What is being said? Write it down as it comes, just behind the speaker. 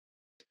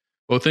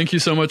Well, thank you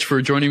so much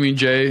for joining me,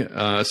 Jay.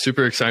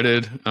 Super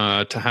excited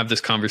to have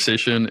this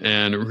conversation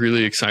and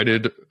really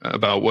excited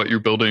about what you're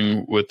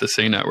building with the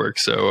Say Network.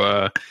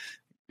 So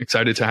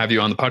excited to have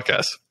you on the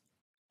podcast.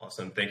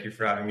 Awesome. Thank you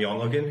for having me on,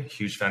 Logan.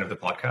 Huge fan of the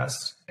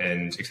podcast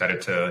and excited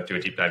to do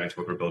a deep dive into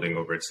what we're building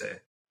over at Say.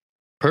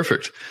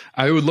 Perfect.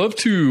 I would love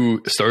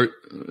to start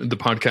the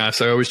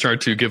podcast. I always try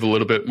to give a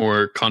little bit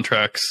more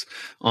context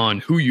on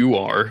who you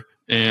are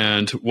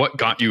and what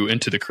got you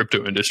into the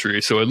crypto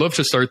industry. So I'd love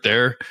to start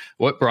there.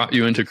 What brought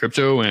you into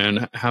crypto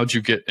and how'd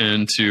you get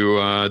into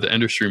the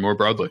industry more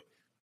broadly?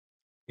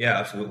 Yeah,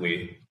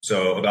 absolutely.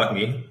 So about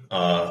me,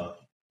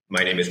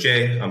 my name is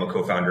Jay. I'm a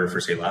co-founder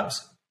for Say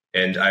Labs.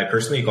 And I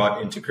personally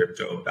got into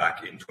crypto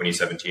back in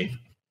 2017.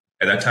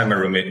 At that time, my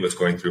roommate was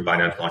going through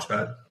Binance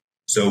Launchpad.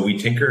 So we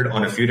tinkered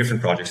on a few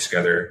different projects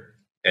together.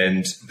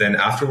 And then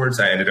afterwards,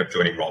 I ended up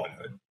joining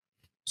Robinhood.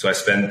 So I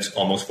spent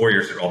almost 4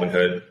 years at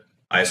Robinhood.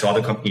 I saw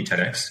the company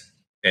 10x.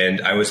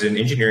 And I was an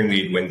engineering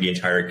lead when the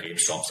entire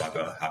GameStop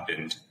saga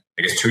happened,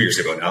 I guess 2 years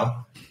ago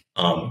now.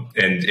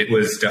 And it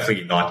was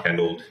definitely not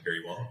handled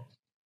very well.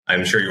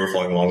 I'm sure you were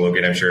following along,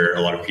 Logan. I'm sure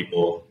a lot of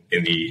people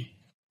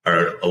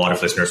or a lot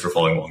of listeners were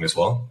following along as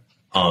well.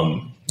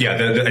 I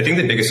think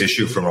the biggest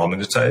issue from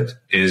Robinhood's side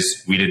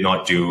is we did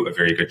not do a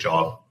very good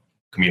job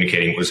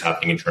communicating what was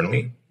happening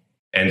internally.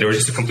 And there was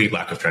just a complete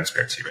lack of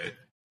transparency, right?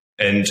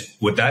 And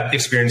what that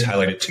experience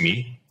highlighted to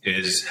me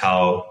is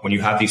how when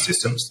you have these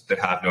systems that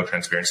have no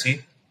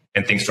transparency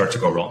and things start to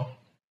go wrong,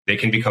 they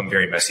can become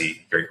very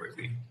messy very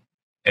quickly.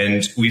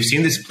 And we've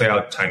seen this play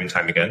out time and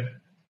time again,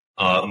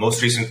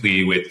 most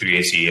recently with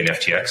 3AC and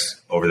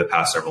FTX over the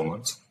past several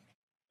months.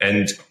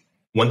 And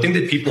one thing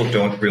that people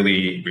don't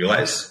really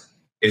realize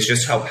is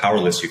just how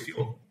powerless you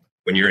feel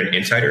when you're an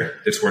insider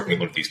that's working at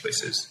one of these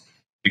places.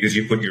 Because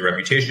you put your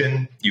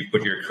reputation, you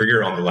put your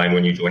career on the line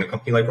when you join a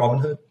company like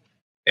Robinhood.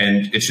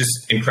 And it's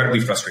just incredibly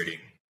frustrating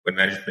when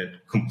management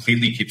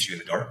completely keeps you in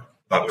the dark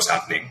about what's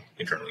happening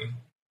internally,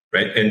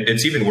 right? And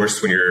it's even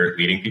worse when you're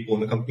leading people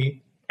in the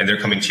company and they're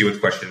coming to you with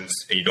questions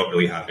and you don't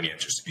really have any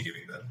answers to be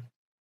giving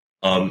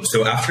them.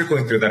 So after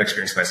going through that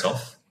experience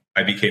myself,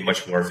 I became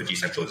much more of a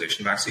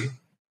decentralization maxi.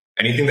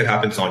 Anything that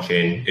happens on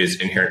chain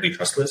is inherently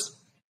trustless,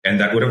 and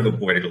that would have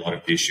avoided a lot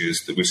of the issues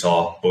that we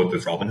saw both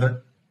with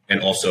Robinhood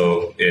and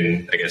also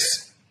in, I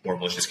guess, more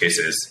malicious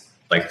cases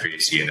like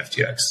 3AC and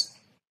FTX.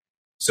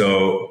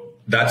 So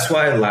that's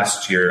why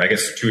last year, I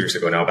guess 2 years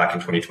ago now, back in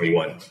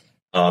 2021,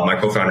 my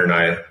co-founder and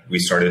I, we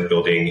started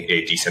building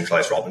a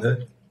decentralized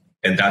Robinhood,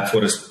 and that's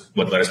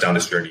what led us down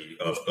this journey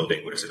of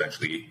building what is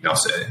eventually now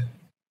Say.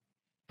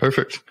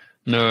 Perfect.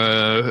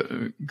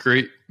 No,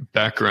 great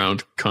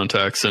background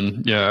context.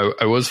 And yeah,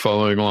 I was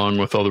following along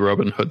with all the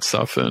Robinhood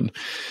stuff. And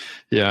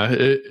yeah,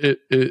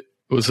 it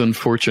was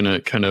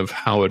unfortunate kind of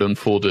how it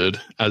unfolded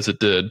as it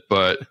did.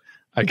 But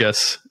I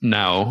guess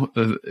now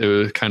it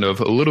was kind of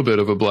a little bit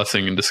of a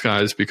blessing in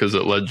disguise because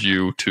it led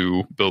you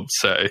to build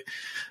Say.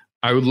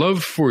 I would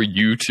love for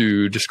you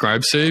to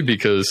describe Say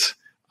because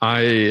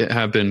I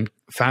have been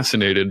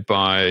fascinated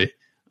by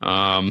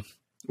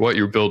what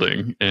you're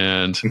building,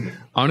 and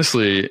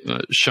honestly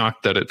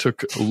shocked that it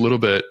took a little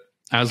bit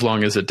as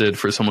long as it did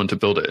for someone to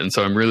build it. And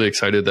so I'm really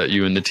excited that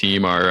you and the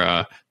team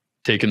are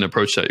taking the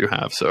approach that you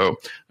have. So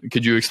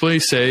could you explain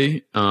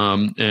Say?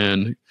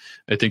 And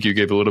I think you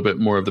gave a little bit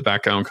more of the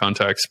background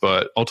context,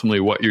 but ultimately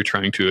what you're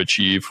trying to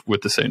achieve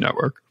with the Say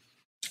network.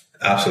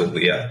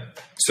 Absolutely, yeah.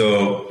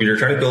 So we were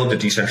trying to build a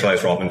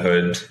decentralized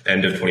Robinhood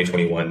end of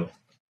 2021.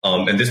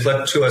 And this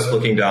led to us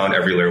looking down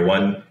every layer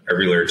 1,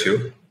 every layer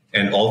 2,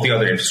 and all the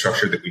other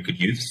infrastructure that we could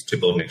use to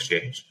build an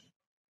exchange.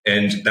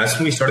 And that's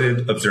when we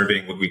started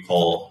observing what we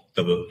call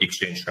the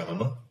exchange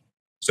trilemma.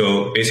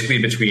 So basically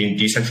between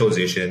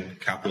decentralization,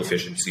 capital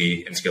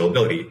efficiency, and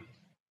scalability,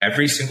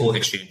 every single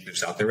exchange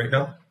that's out there right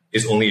now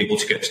is only able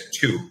to get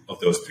 2 of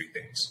those 3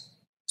 things.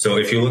 So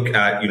if you look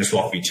at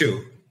Uniswap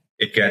v2,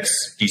 it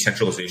gets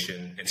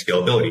decentralization and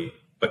scalability,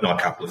 but not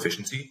capital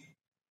efficiency.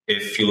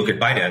 If you look at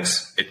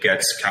Binance, it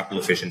gets capital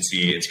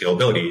efficiency and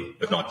scalability,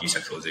 but not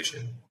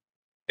decentralization.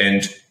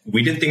 And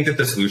we didn't think that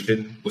the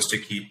solution was to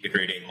keep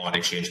iterating on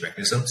exchange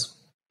mechanisms,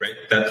 right?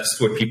 That's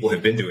what people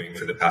have been doing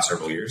for the past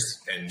several years,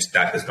 and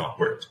that has not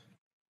worked.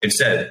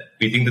 Instead,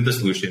 we think that the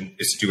solution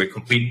is to do a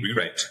complete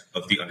rewrite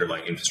of the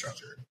underlying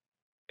infrastructure.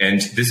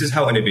 And this is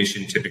how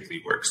innovation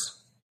typically works.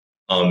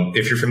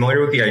 If you're familiar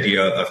with the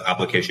idea of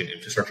application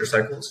infrastructure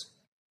cycles,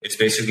 it's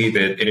basically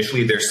that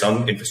initially there's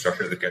some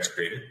infrastructure that gets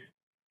created.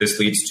 This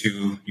leads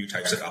to new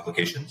types of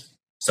applications,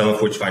 some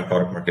of which find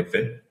product market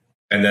fit.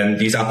 And then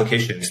these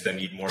applications then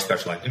need more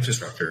specialized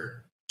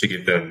infrastructure to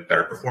give them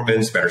better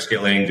performance, better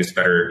scaling, just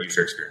better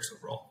user experience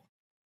overall,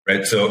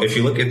 right? So if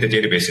you look at the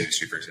database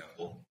industry, for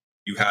example,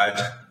 you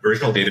had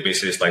original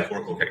databases like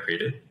Oracle get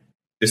created.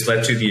 This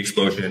led to the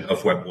explosion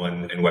of Web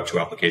 1 and Web 2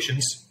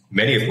 applications,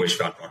 many of which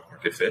found product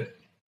market fit.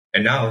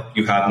 And now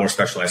you have more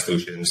specialized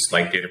solutions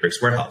like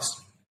Databricks Warehouse,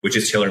 which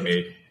is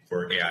tailor-made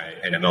for AI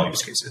and ML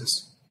use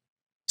cases.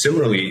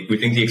 Similarly, we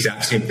think the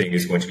exact same thing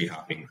is going to be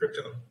happening in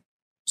crypto.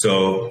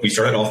 So we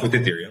started off with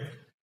Ethereum,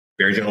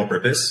 very general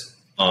purpose.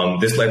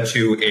 This led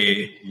to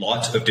a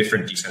lot of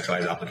different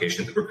decentralized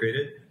applications that were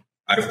created,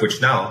 out of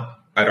which now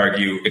I'd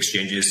argue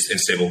exchanges and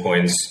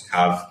stablecoins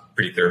have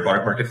pretty clear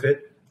product market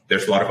fit.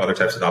 There's a lot of other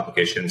types of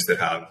applications that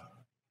have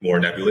more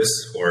nebulous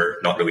or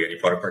not really any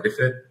product market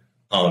fit.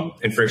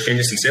 And for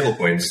exchanges and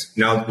stablecoins,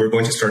 now we're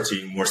going to start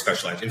seeing more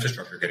specialized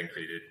infrastructure getting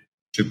created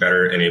to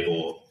better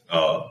enable,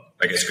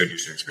 good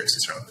user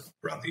experiences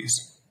around these.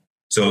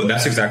 So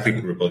that's exactly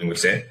what we're building with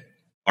Say.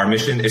 Our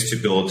mission is to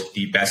build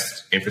the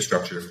best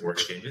infrastructure for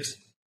exchanges.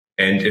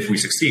 And if we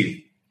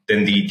succeed,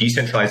 then the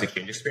decentralized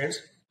exchange experience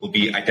will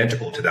be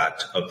identical to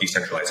that of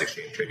decentralized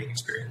exchange trading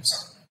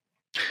experience.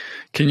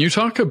 Can you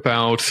talk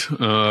about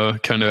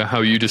kind of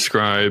how you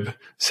describe,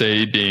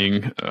 say,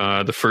 being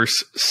the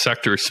first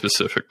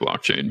sector-specific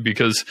blockchain?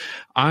 Because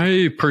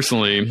I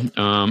personally,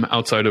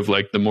 outside of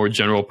like the more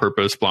general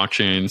purpose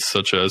blockchains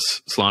such as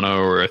Solana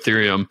or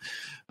Ethereum,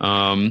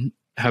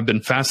 have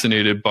been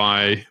fascinated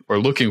by or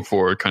looking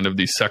for kind of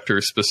these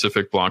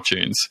sector-specific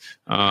blockchains.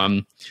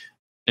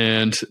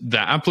 And the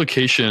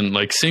application,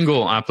 like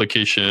single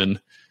application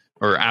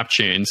or app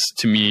chains,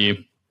 to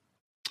me,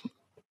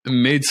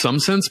 made some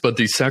sense, but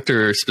the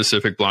sector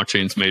specific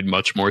blockchains made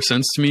much more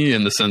sense to me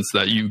in the sense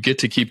that you get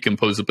to keep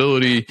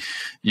composability,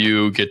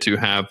 you get to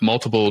have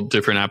multiple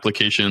different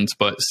applications,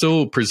 but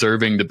still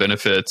preserving the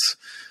benefits,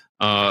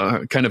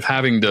 kind of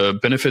having the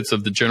benefits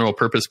of the general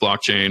purpose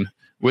blockchain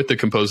with the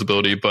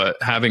composability,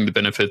 but having the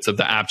benefits of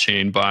the app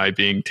chain by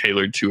being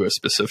tailored to a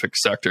specific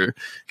sector.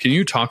 Can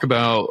you talk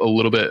about a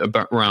little bit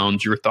about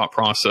around your thought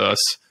process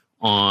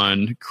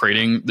on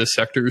creating the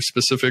sector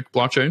specific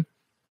blockchain?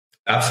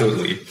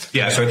 Absolutely.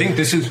 Yeah. So I think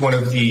this is one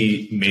of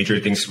the major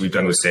things we've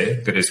done with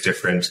Say that is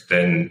different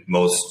than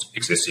most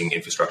existing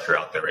infrastructure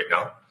out there right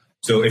now.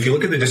 So if you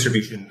look at the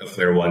distribution of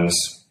Layer-1s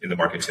in the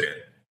market today,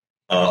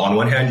 on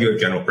one hand, you have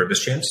general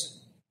purpose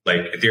chains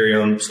like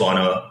Ethereum,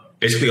 Solana,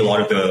 basically a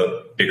lot of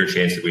the bigger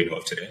chains that we know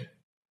of today.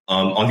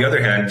 On the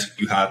other hand,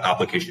 you have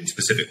application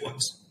specific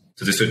ones.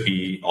 So this would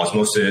be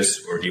Osmosis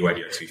or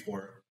DYDX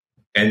v4.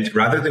 And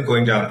rather than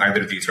going down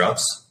either of these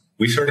routes,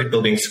 we started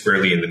building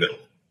squarely in the middle.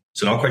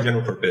 So not quite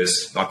general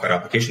purpose, not quite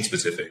application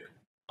specific,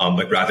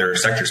 but rather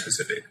sector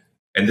specific.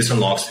 And this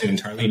unlocks an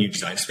entirely new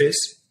design space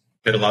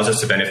that allows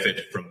us to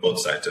benefit from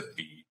both sides of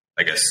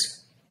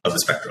the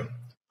spectrum.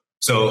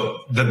 So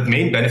the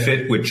main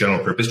benefit with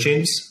general purpose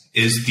chains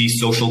is the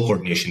social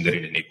coordination that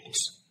it enables,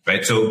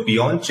 right? So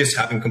beyond just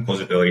having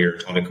composability or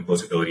atomic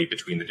composability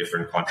between the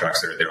different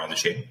contracts that are there on the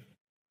chain,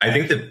 I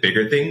think the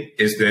bigger thing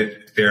is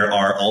that there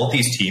are all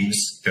these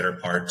teams that are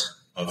part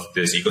of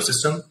this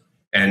ecosystem,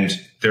 and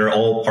they're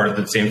all part of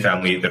the same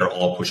family that are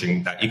all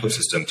pushing that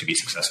ecosystem to be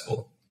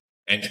successful.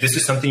 And this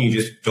is something you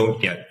just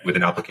don't get with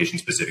an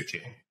application-specific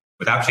chain.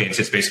 With app chains,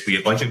 it's basically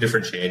a bunch of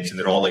different chains, and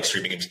they're all like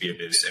streaming into the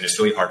abyss, and it's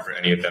really hard for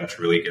any of them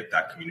to really get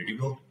that community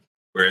built.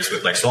 Whereas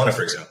with like Solana,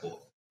 for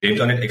example, they've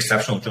done an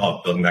exceptional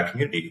job building that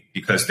community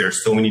because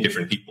there's so many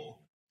different people.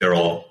 They're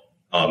all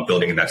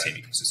building in that same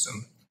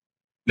ecosystem.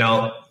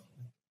 Now,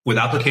 with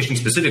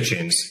application-specific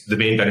chains, the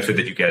main benefit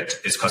that you get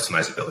is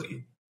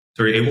customizability.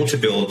 So you're able to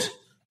build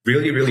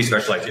really, really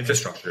specialized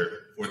infrastructure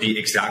for the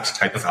exact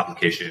type of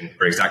application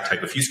or exact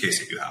type of use case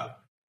that you have.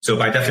 So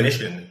by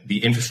definition,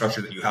 the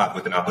infrastructure that you have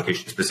with an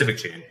application-specific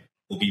chain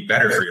will be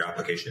better for your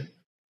application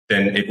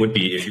than it would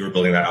be if you were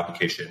building that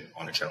application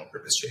on a general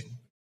purpose chain.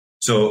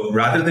 So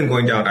rather than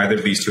going down either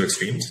of these two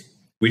extremes,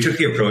 we took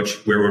the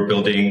approach where we're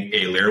building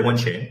a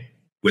Layer-1 chain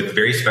with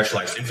very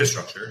specialized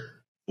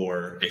infrastructure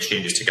for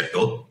exchanges to get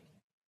built.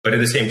 But at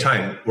the same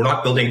time, we're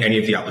not building any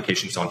of the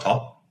applications on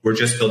top. We're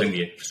just building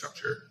the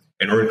infrastructure.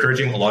 And we're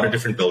encouraging a lot of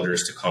different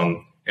builders to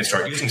come and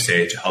start using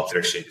Say to help their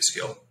exchanges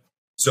scale.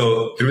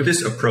 So through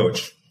this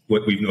approach,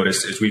 what we've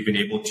noticed is we've been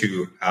able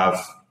to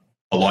have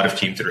a lot of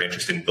teams that are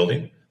interested in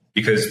building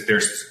because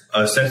there's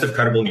a sense of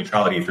credible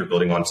neutrality if you're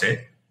building on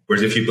Say.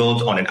 Whereas if you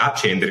build on an app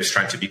chain that is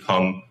trying to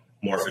become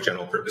more of a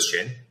general purpose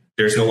chain,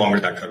 there's no longer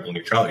that credible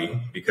neutrality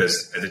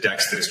because as a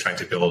DEX that is trying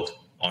to build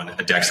on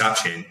a DEX app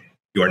chain,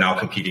 you are now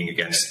competing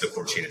against the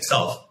core chain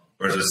itself.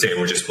 Whereas with Say,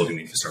 we're just building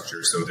the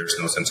infrastructure, so there's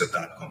no sense of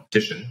that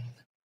competition.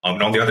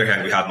 And on the other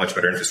hand, we have much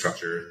better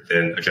infrastructure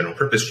than a general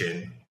purpose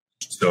chain.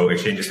 So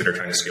exchanges that are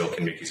trying to scale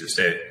can make use of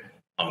Say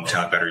to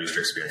have better user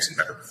experience and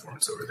better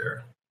performance over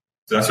there.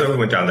 So that's why we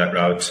went down that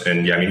route.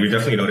 And yeah, I mean, we've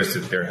definitely noticed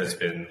that there has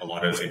been a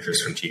lot of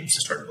interest from teams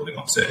to start building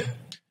on Say.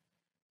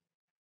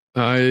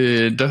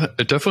 It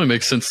definitely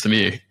makes sense to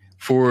me.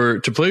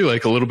 To play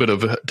like a little bit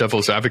of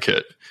devil's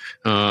advocate,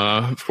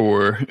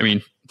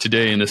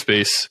 today in the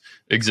space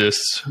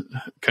exists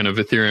kind of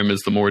Ethereum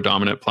is the more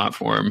dominant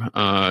platform.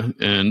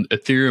 And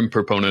Ethereum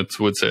proponents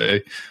would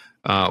say,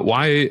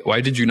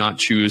 why did you not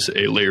choose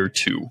a layer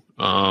 2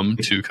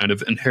 to kind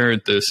of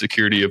inherit the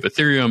security of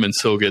Ethereum and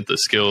still get the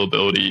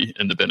scalability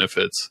and the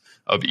benefits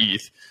of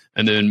ETH?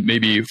 And then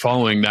maybe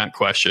following that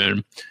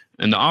question,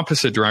 in the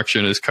opposite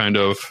direction is kind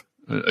of,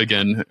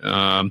 again,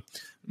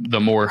 the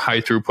more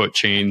high throughput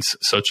chains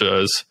such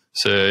as,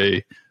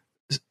 say,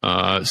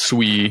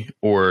 Sui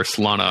or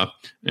Solana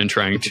and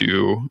trying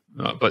to,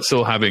 but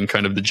still having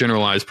kind of the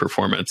generalized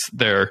performance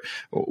there.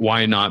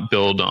 Why not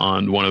build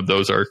on one of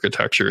those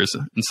architectures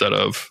instead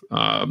of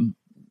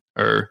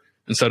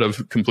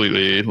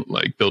completely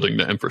like building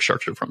the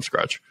infrastructure from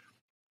scratch?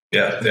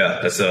 Yeah,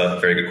 that's a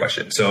very good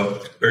question.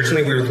 So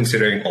originally we were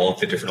considering all of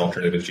the different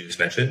alternatives you just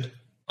mentioned.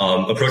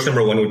 Approach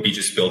number one would be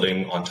just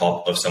building on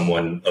top of some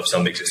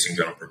existing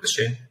general purpose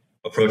chain.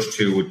 Approach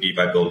two would be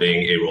by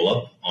building a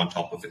rollup on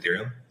top of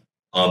Ethereum.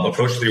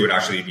 Approach three would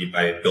actually be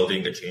by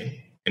building a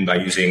chain and by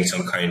using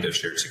some kind of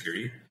shared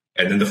security.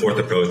 And then the fourth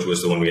approach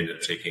was the one we ended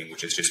up taking,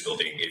 which is just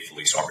building a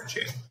fully sovereign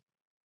chain.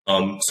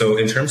 So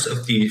in terms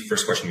of the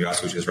first question you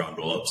asked, which is around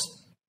rollups,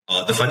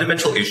 the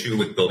fundamental issue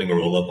with building a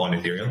rollup on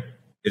Ethereum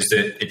is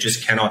that it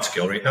just cannot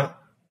scale right now.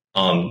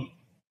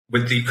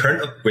 With the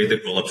current way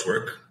that rollups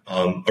work,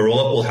 a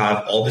rollup will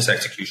have all this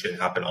execution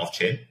happen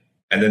off-chain,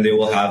 and then they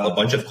will have a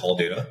bunch of call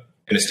data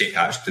in a state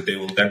hash that they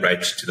will then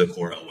write to the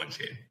core L1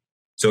 chain.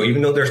 So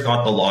even though there's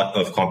not a lot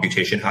of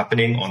computation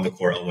happening on the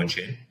core L1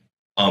 chain,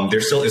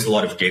 there still is a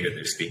lot of data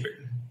that's being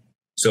written.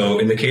 So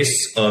in the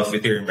case of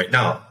Ethereum right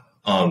now,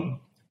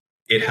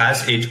 it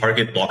has a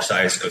target block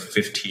size of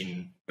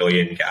 15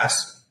 million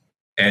gas,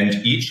 and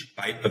each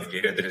byte of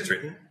data that is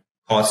written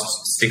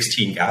costs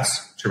 16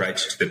 gas to write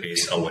to the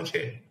base L1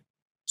 chain.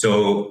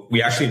 So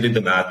we actually did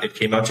the math. It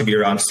came out to be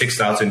around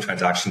 6,000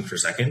 transactions per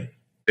second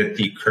that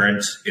the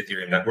current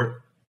Ethereum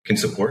network can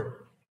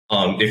support.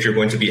 If you're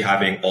going to be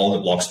having all the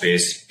block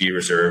space be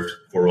reserved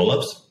for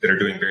rollups that are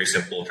doing very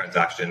simple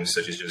transactions,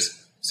 such as just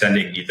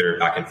sending Ether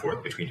back and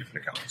forth between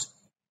different accounts.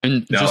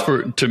 And now,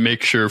 just to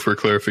make sure for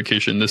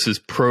clarification, this is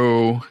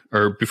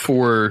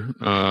before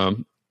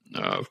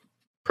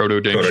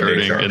proto-dank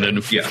sharding and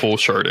then full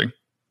sharding.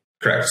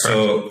 Correct.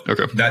 So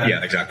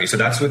exactly. So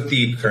that's with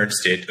the current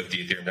state of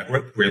the Ethereum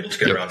network. We're able to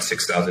get around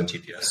 6,000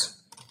 TPS.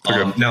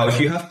 Now, if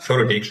you have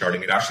proto-dank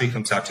sharding, it actually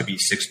comes out to be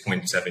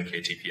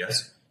 6.7K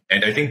TPS.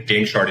 And I think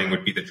dank sharding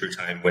would be the true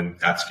time when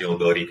that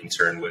scalability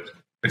concern would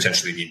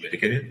potentially be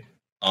mitigated.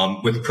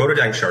 With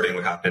proto-dank sharding,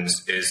 what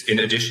happens is in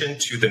addition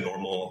to the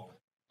normal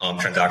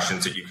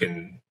transactions that you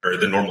can, or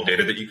the normal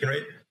data that you can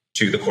write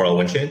to the core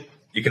L1 chain,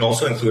 you can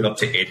also include up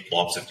to 8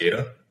 blobs of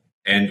data.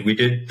 And we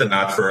did the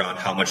math for around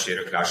how much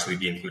data could actually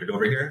be included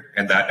over here.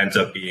 And that ends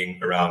up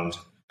being around,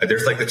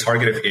 there's like the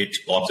target of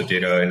 8 blobs of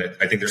data. And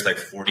I think there's like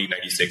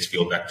 4096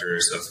 field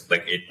vectors of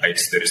like 8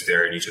 bytes that is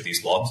there in each of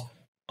these blobs.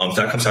 So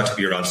that comes out to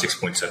be around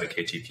 6.7K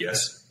TPS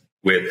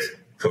with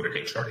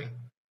proto-dank sharding.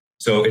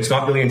 So it's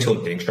not really until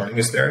dank sharding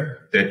is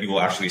there that you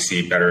will actually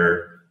see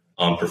better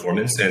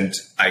performance. And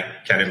I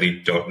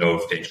candidly don't know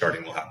if dank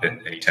sharding will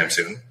happen anytime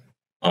soon.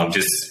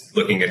 Just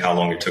looking at how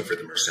long it took for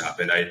the merge to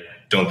happen, I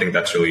don't think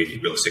that's really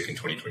realistic in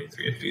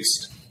 2023 at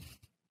least.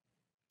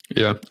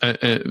 Yeah,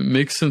 it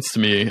makes sense to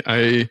me.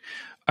 I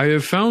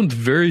have found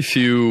very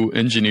few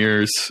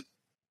engineers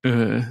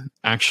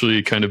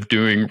actually kind of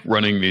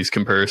running these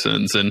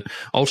comparisons. And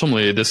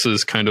ultimately, this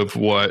is kind of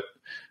what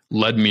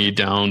led me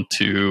down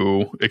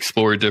to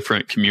explore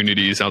different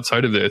communities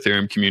outside of the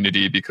Ethereum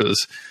community,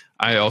 because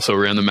I also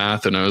ran the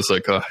math and I was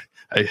like,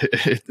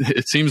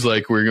 it seems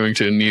like we're going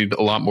to need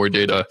a lot more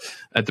data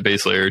at the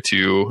base layer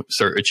to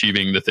start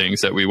achieving the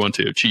things that we want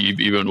to achieve,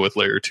 even with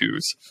layer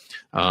 2s.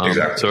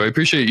 Exactly. So I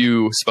appreciate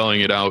you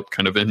spelling it out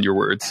kind of in your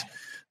words.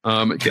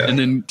 And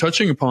then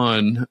touching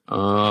upon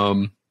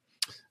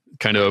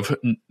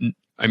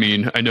I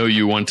mean, I know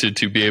you wanted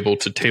to be able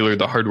to tailor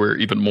the hardware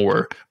even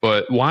more,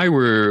 but why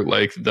were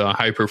like the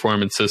high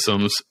performance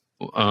systems,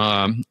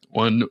 one,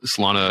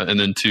 Solana, and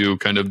then two,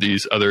 kind of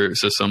these other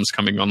systems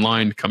coming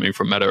online, coming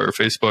from Meta or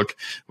Facebook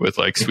with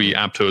like Sui,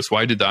 Aptos,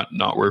 why did that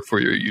not work for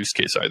your use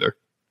case either?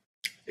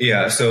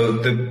 Yeah, so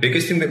the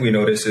biggest thing that we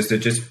noticed is that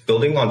just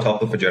building on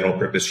top of a general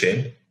purpose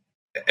chain,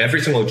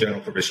 every single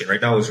general purpose chain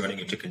right now is running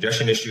into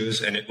congestion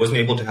issues, and it wasn't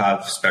able to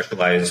have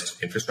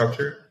specialized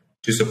infrastructure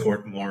to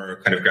support more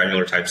kind of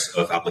granular types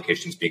of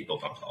applications being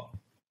built on top.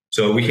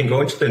 So we can go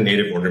into the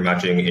native order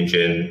matching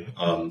engine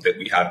that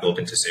we have built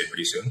into Say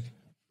pretty soon.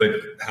 But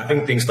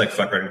having things like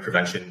front-running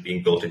prevention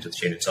being built into the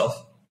chain itself,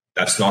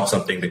 that's not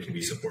something that can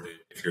be supported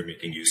if you're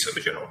making use of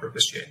a general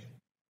purpose chain.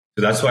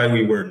 So that's why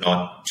we were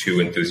not too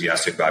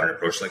enthusiastic about an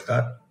approach like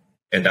that.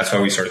 And that's why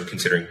we started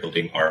considering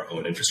building our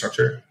own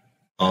infrastructure.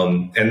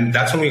 And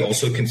that's when we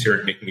also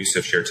considered making use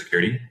of shared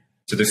security.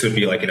 So this would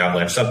be like an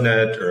Avalanche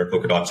subnet or a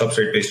Polkadot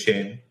substrate-based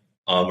chain,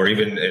 or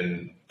even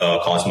in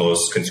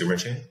Cosmos consumer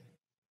chain.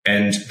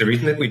 And the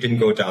reason that we didn't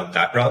go down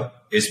that route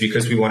is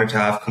because we wanted to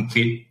have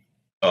complete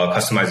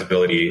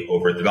customizability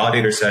over the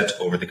validator set,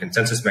 over the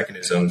consensus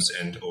mechanisms,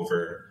 and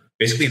over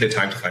basically the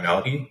time to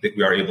finality that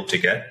we are able to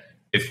get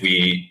if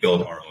we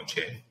build our own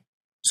chain.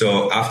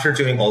 So after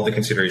doing all the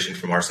consideration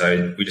from our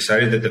side, we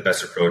decided that the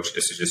best approach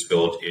is to just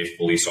build a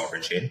fully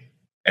sovereign chain.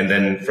 And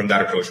then from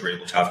that approach, we're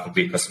able to have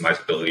complete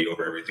customizability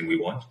over everything we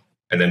want,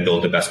 and then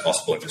build the best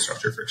possible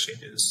infrastructure for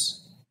exchanges.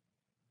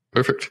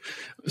 Perfect.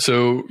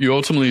 So you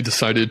ultimately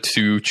decided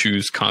to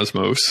choose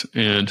Cosmos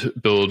and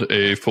build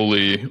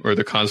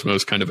the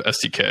Cosmos kind of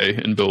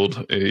SDK and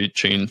build a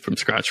chain from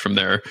scratch from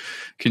there.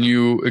 Can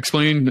you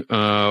explain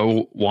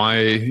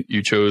why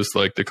you chose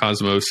like the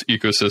Cosmos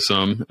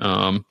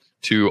ecosystem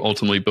to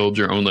ultimately build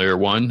your own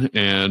Layer-1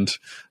 and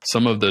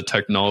some of the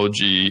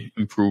technology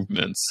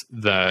improvements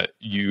that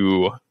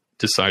you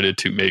decided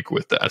to make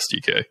with the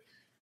SDK?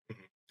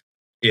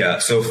 Yeah.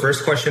 So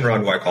first question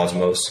around why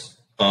Cosmos.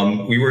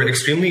 We were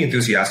extremely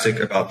enthusiastic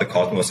about the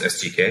Cosmos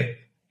SDK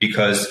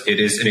because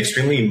it is an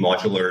extremely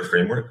modular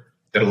framework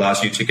that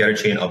allows you to get a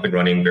chain up and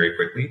running very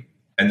quickly.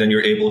 And then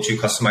you're able to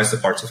customize the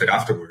parts of it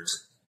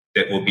afterwards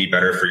that will be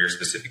better for your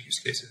specific use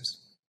cases.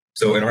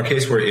 So in our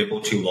case, we're able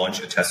to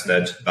launch a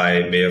testnet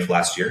by May of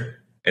last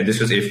year. And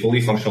this was a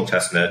fully functional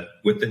testnet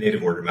with the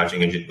native order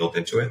matching engine built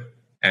into it,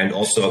 and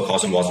also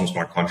CosmWasm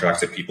smart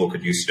contracts that people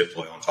could use to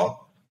deploy on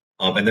top.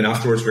 And then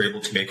afterwards, we're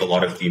able to make a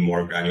lot of the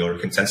more granular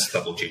consensus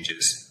level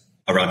changes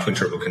around Twin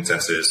Turbo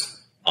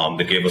consensus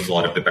that gave us a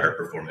lot of the better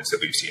performance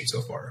that we've seen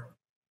so far.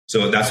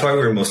 So that's why we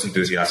were most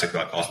enthusiastic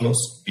about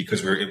Cosmos,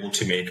 because we were able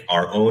to make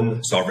our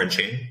own sovereign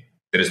chain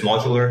that is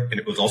modular, and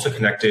it was also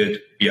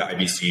connected via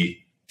IBC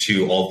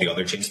to all of the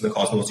other chains in the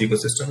Cosmos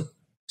ecosystem.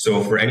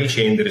 So for any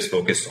chain that is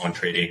focused on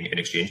trading in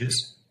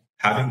exchanges,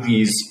 having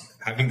this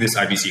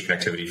IBC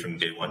connectivity from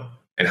day one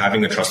and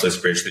having a trustless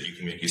bridge that you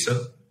can make use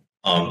of,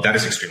 that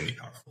is extremely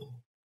powerful.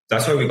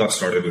 That's why we got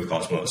started with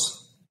Cosmos.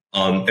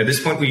 At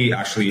this point, we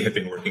actually have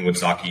been working with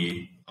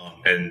Zaki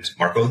and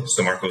Marco.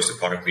 So Marco is the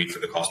product lead for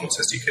the Cosmos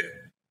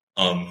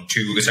SDK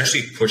to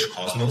essentially push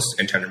Cosmos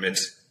and Tendermint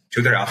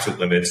to their absolute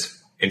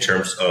limits in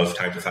terms of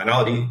time to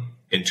finality,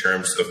 in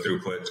terms of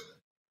throughput.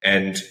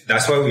 And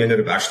that's why we ended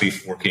up actually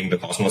forking the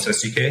Cosmos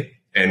SDK.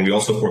 And we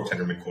also forked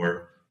Tendermint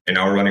Core. And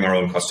now we're running our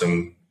own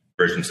custom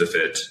versions of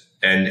it.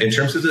 And in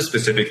terms of the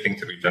specific things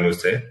that we've done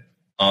with it,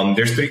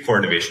 there's 3 core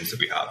innovations that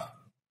we have.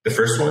 The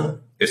first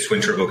one is Twin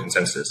Turbo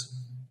consensus.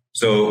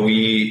 So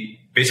we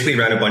basically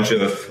ran a bunch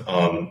of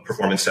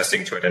performance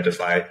testing to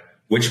identify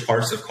which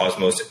parts of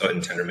Cosmos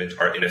and Tendermint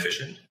are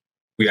inefficient.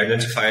 We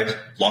identified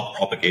block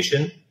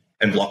propagation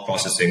and block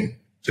processing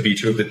to be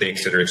 2 of the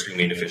things that are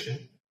extremely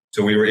inefficient.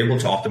 So we were able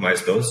to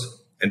optimize those,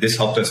 and this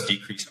helped us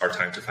decrease our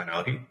time to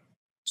finality.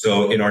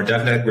 So in our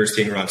DevNet, we're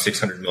seeing around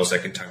 600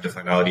 millisecond time to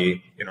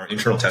finality. In our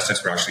internal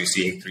testnets, we're actually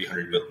seeing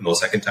 300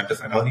 millisecond time to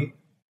finality.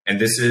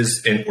 And this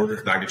is an order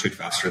of magnitude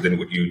faster than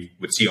what you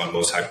would see on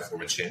most high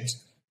performance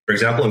chains. For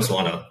example, in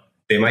Solana,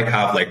 they might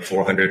have like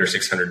 400 or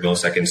 600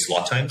 millisecond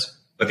slot times,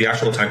 but the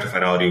actual time to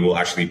finality will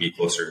actually be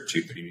closer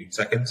to 3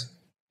 seconds.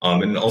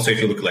 And also,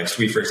 if you look at like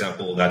Sui, for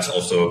example, that's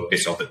also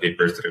based off the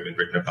papers that have been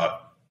written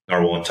about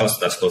Narwhal and Tusk,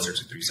 that's closer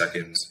to 3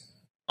 seconds.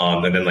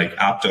 And then like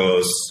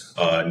Aptos,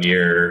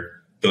 Near,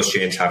 those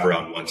chains have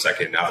around 1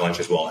 second. Avalanche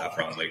as well have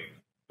around like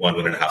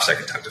 1.5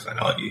 second time to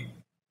finality.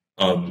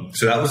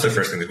 So that was the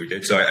first thing that we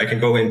did. So I can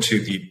go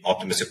into the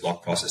optimistic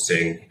block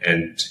processing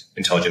and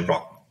intelligent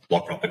block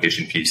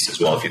propagation piece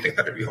as well, if you think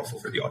that would be helpful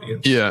for the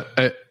audience. Yeah,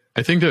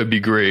 I think that would be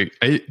great.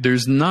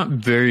 There's not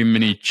very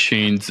many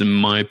chains in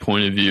my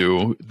point of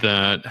view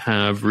that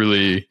have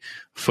really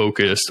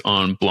focused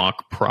on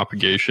block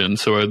propagation.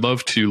 So I'd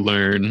love to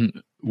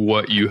learn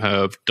what you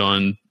have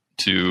done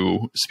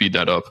to speed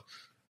that up.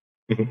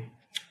 Mm-hmm.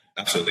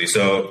 Absolutely.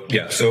 So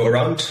so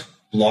around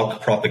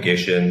block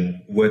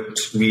propagation, what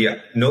we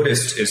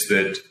noticed is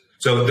that,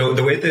 so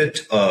the way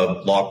that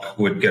block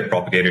would get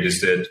propagated is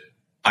that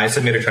I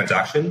submit a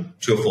transaction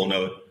to a full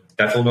node.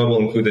 That full node will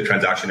include the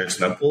transaction in its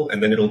mempool,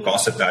 and then it'll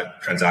gossip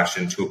that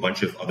transaction to a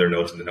bunch of other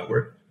nodes in the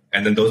network.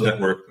 And then those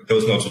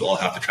nodes will all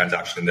have the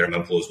transaction in their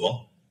mempool as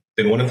well.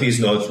 Then one of these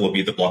nodes will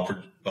be the block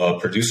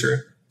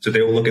producer. So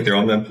they will look at their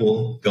own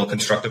mempool, they'll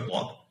construct a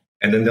block,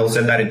 and then they'll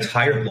send that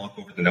entire block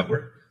over the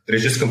network that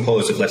is just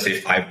composed of, let's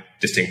say, 5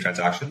 distinct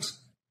transactions.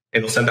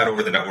 And they'll send that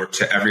over the network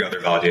to every other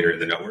validator in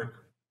the network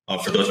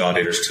for those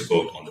validators to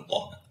vote on the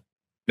block.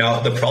 Now,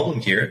 the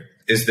problem here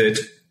is that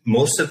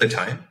most of the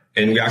time,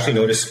 and we actually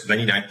noticed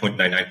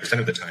 99.99%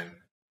 of the time,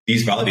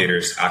 these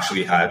validators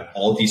actually had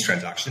all of these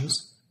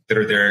transactions that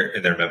are there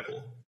in their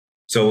mempool.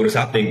 So what was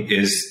happening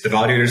is the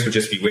validators would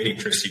just be waiting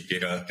to receive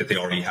data that they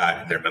already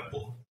had in their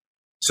mempool.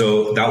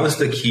 So that was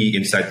the key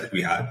insight that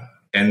we had.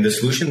 And the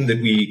solution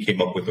that we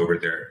came up with over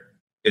there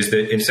is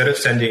that instead of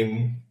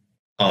sending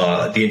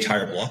the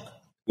entire block,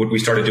 what we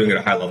started doing at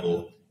a high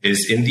level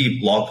is in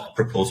the block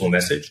proposal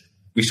message,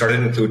 we started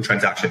to include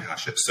transaction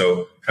hashes.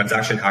 So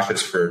transaction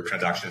hashes for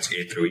transactions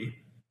A through E.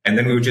 And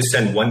then we would just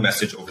send one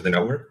message over the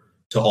network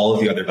to all of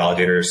the other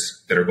validators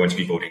that are going to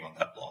be voting on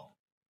that block.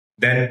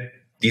 Then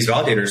these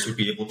validators would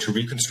be able to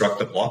reconstruct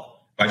the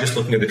block by just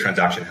looking at the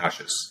transaction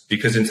hashes.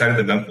 Because inside of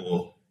the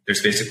mempool,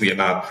 there's basically a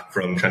map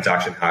from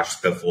transaction hash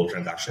to the full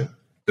transaction.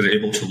 So they're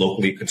able to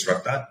locally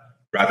construct that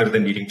rather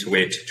than needing to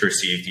wait to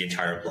receive the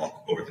entire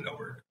block over the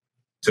network.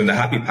 So in the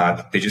happy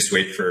path, they just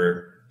wait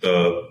for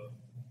the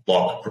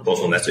block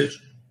proposal message,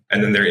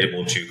 and then they're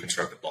able to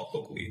construct the block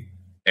locally.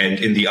 And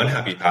in the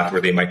unhappy path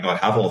where they might not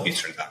have all of these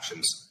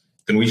transactions,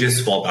 then we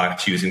just fall back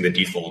to using the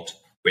default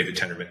way that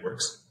Tendermint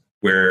works.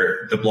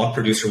 where the block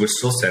producer would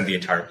still send the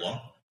entire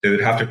block. They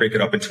would have to break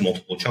it up into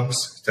multiple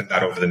chunks, send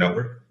that over the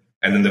network,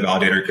 and then the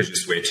validator could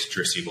just wait to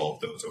receive all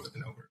of those over the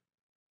network.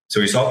 So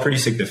we saw pretty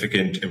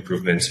significant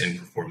improvements in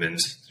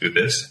performance through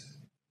this.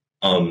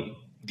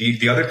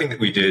 The other thing that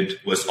we did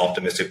was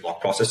optimistic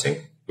block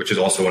processing, which is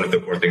also one of the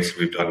core things that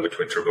we've done with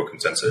Twin Turbo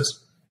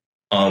Consensus.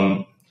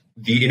 The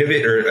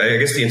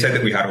insight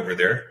that we had over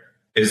there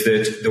is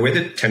that the way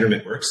that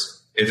Tendermint works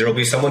is there will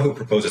be someone who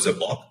proposes a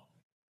block,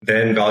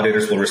 then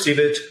validators will receive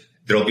it.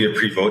 There will be a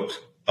pre-vote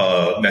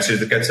message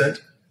that gets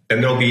sent.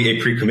 Then there will be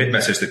a pre-commit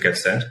message that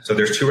gets sent. So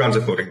there's 2 rounds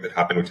of voting that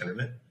happen with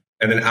Tendermint.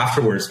 And then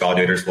afterwards,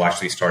 validators will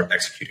actually start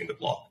executing the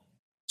block.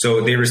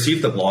 So they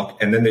receive the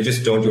block, and then they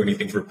just don't do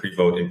anything for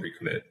pre-vote and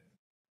pre-commit.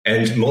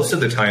 And most of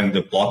the time,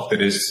 the block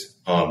that is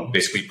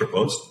basically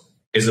proposed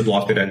is the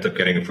block that ends up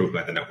getting approved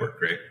by the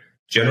network, right?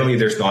 Generally,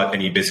 there's not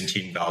any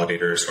Byzantine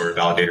validators or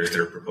validators that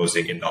are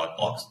proposing invalid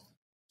blocks.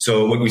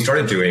 So what we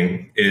started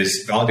doing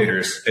is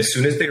validators, as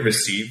soon as they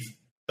receive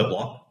the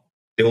block,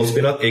 they will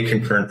spin up a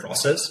concurrent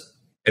process,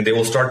 and they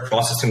will start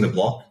processing the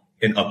block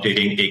and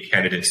updating a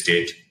candidate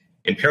state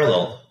in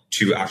parallel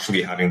to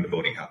actually having the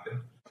voting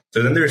happen.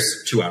 So then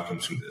there's 2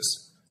 outcomes from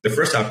this. The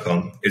first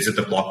outcome is that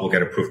the block will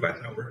get approved by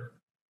the network.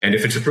 And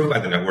if it's approved by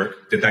the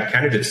network, then that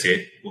candidate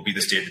state will be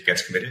the state that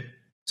gets committed.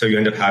 So you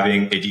end up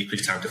having a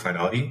decreased time to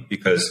finality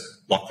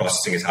because block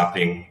processing is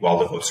happening while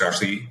the votes are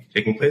actually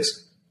taking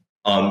place.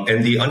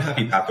 And the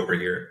unhappy path over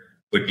here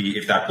would be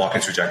if that block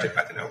is rejected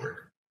by the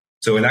network.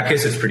 So in that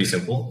case, it's pretty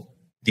simple.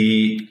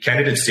 The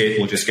candidate state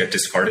will just get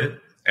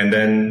discarded. And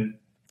then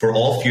for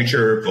all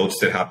future votes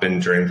that happen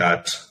during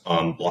that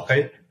block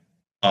height,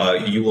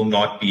 you will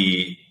not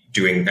be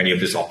doing any of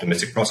this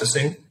optimistic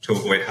processing to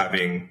avoid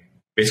having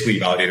basically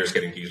validators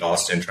getting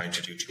DDoSed and trying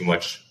to do too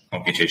much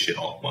computation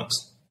all at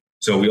once.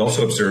 So we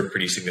also observed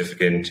pretty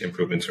significant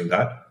improvements from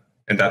that.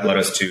 And that led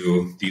us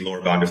to the lower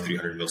bound of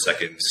 300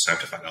 milliseconds time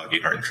to finality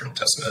in our internal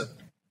testnet.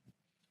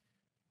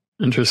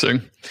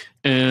 Interesting.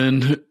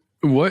 And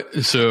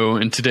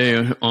today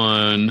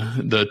on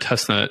the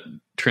testnet,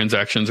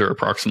 transactions are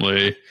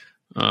approximately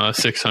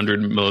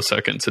 600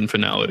 milliseconds in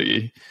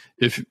finality.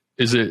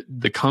 Is it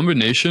the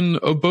combination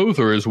of both,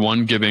 or is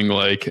one giving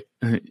like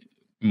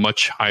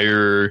much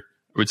higher,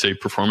 I would say,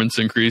 performance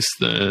increase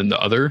than the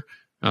other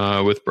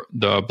with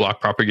the block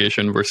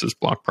propagation versus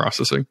block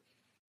processing?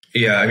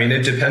 Yeah, I mean,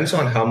 it depends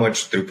on how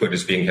much throughput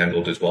is being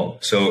handled as well.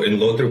 So in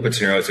low throughput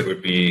scenarios, it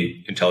would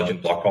be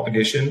intelligent block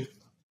propagation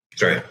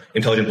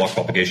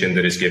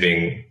that is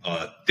giving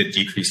the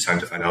decreased time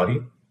to finality.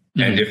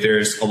 Mm-hmm. And if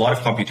there's a lot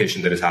of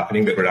computation that is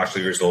happening that would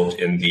actually result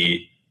in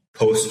the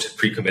post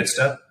pre-commit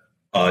step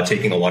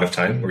taking a lot of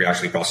time where you're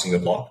actually processing the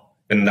block,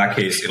 then in that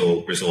case,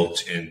 it'll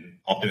result in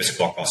optimistic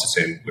block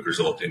processing would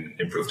result in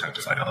improved time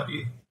to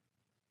finality.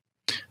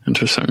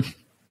 Interesting.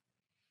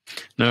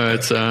 No,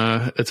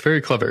 it's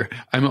very clever.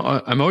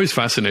 I'm always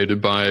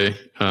fascinated by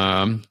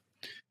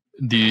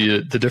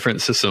the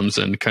different systems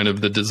and kind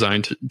of the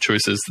design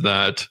choices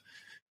that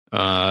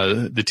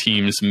the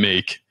teams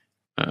make.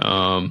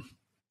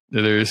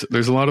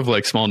 There's a lot of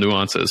like small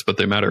nuances, but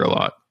they matter a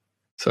lot.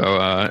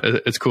 So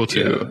it's cool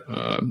to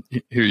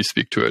hear you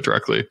speak to it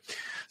directly.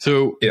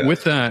 So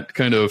with that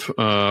kind of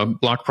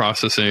block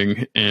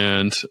processing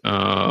and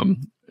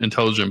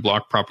intelligent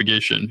block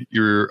propagation,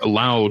 you're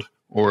allowed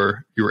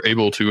or you're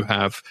able to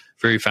have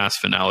very fast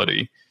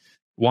finality.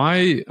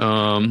 Why?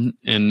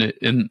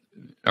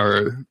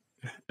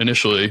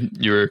 Initially,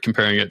 you were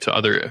comparing it to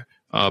other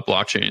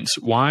blockchains.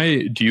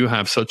 Why do you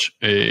have such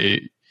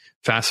a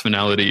fast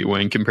finality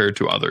when compared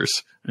to others,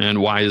 and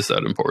why is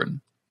that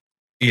important?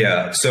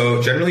 Yeah,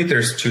 so generally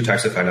there's 2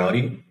 types of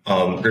finality.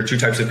 There are 2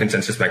 types of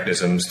consensus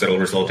mechanisms that will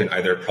result in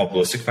either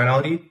probabilistic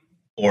finality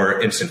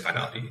or instant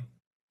finality.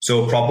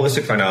 So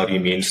probabilistic finality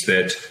means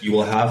that you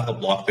will have a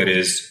block that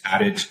is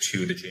added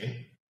to the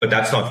chain, but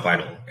that's not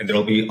final. And there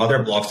will be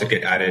other blocks that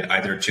get added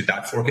either to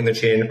that fork in the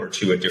chain or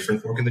to a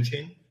different fork in the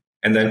chain.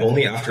 And then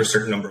only after a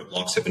certain number of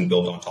blocks have been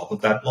built on top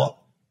of that block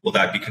will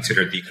that be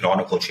considered the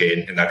canonical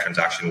chain, and that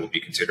transaction will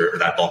be considered, or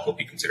that block will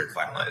be considered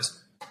finalized.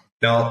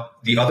 Now,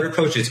 the other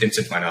approach is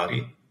instant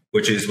finality,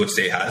 which is what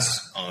Say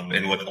has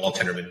and what all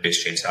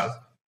Tendermint-based chains have.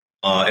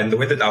 And the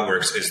way that that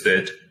works is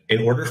that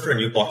in order for a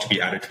new block to be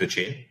added to the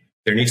chain,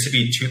 there needs to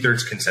be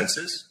 2/3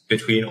 consensus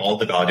between all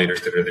the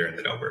validators that are there in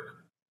the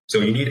network. So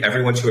you need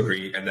everyone to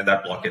agree, and then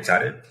that block gets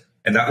added.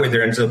 And that way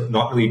there ends up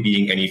not really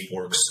being any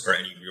forks or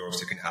any reorgs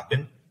that can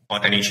happen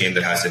on any chain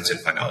that has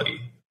instant finality.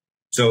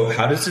 So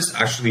how does this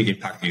actually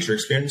impact the user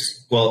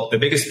experience? Well, the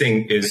biggest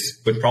thing is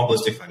with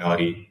probabilistic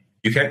finality,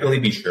 you can't really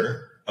be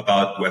sure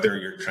about whether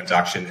your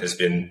transaction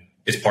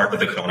is part of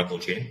the canonical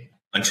chain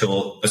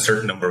until a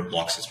certain number of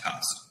blocks has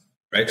passed,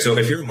 right? So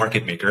if you're a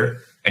market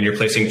maker and you're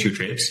placing 2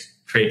 trades,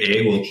 trade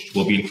A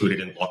will be included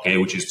in block A,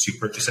 which is to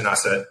purchase an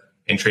asset,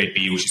 and trade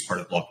B, which is part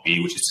of block B,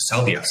 which is to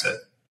sell the asset.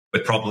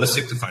 With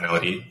probabilistic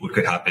finality, what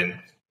could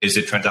happen is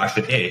that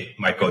transaction A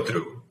might go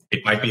through.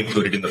 It might be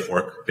included in the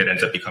fork that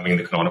ends up becoming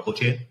the canonical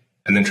chain,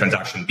 and then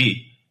transaction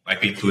B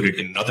might be included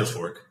in another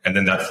fork, and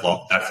then that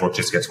fork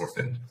just gets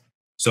orphaned.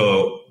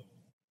 So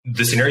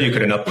the scenario you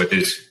could end up with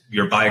is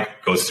your buy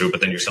goes through,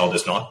 but then your sell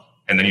does not.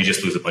 And then you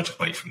just lose a bunch of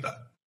money from that,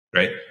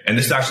 right? And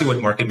this is actually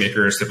what market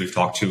makers that we've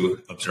talked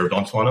to observed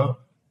on Solana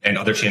and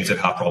other chains that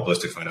have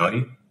probabilistic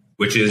finality,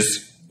 which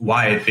is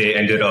why they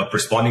ended up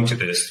responding to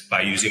this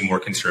by using more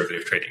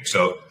conservative trading.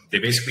 So they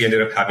basically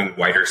ended up having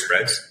wider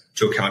spreads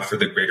to account for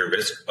the greater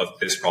risk of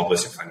this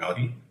probabilistic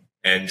finality.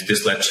 And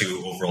this led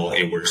to overall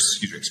a worse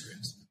user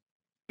experience.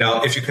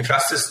 Now, if you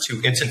contrast this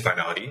to instant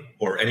finality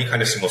or any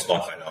kind of single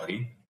slot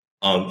finality,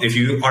 if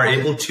you are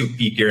able to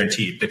be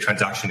guaranteed that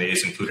transaction A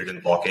is included in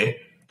block A,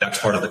 that's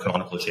part of the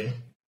canonical chain.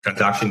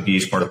 Transaction B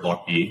is part of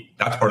block B,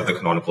 that's part of the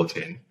canonical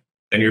chain.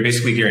 Then you're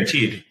basically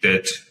guaranteed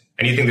that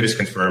anything that is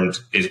confirmed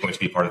is going to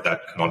be part of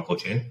that canonical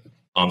chain.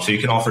 So you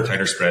can offer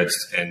tighter spreads,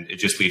 and it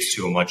just leads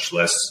to a much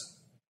less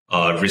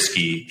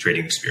risky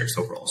trading experience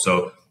overall.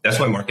 So that's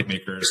why market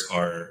makers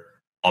are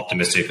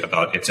optimistic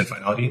about instant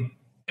finality.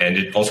 And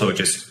it also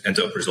just ends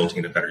up resulting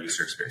in a better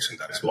user experience in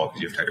that as well,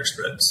 because you have tighter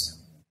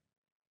spreads.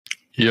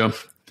 Yeah,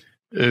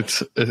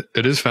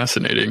 it is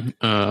fascinating.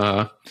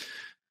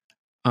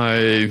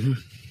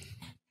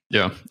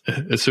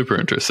 It's super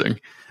interesting.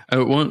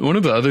 One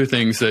of the other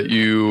things that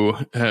you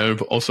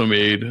have also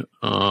made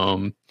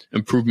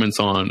improvements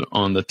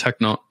on the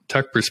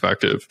tech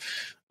perspective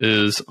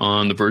is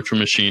on the virtual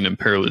machine and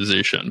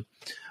parallelization.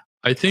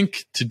 I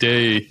think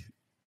today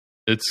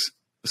it's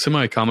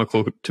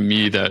semi-comical to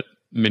me that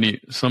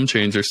some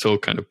chains are still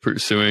kind of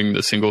pursuing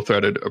the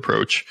single-threaded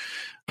approach,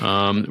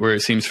 where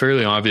it seems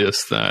fairly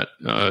obvious that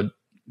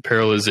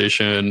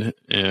parallelization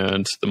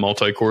and the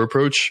multi-core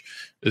approach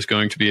is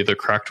going to be the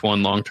correct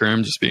one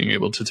long-term, just being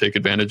able to take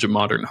advantage of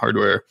modern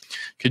hardware.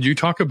 Could you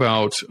talk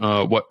about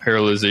what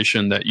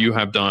parallelization that you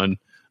have done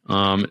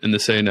in the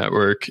Say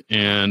network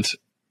and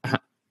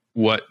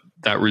what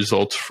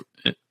results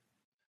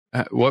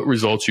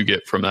you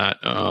get from that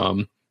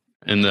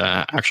in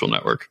the actual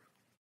network?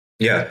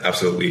 Yeah,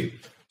 absolutely.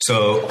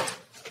 So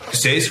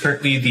Say is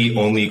currently the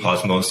only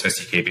Cosmos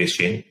SDK-based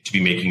chain to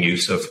be making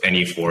use of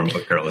any form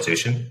of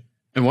parallelization.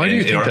 And why do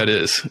you think that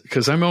is?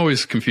 Because I'm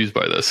always confused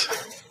by this.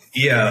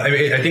 Yeah,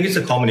 I think it's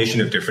a combination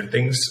of different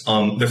things.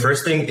 The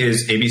first thing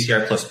is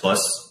ABCI++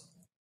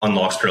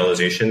 unlocks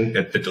parallelization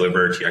at the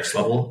deliver TX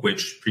level,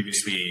 which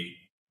previously,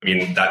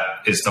 that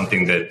is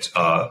something that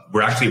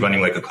we're actually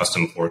running like a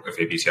custom fork of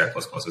ABCI++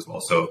 as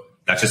well. So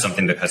that's just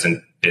something that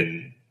hasn't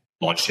been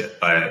launched yet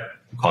by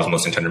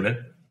Cosmos and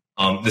Tendermint.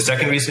 The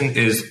second reason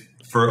is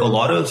for a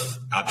lot of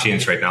app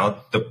chains right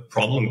now, the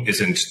problem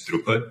isn't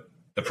throughput.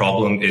 The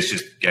problem is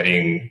just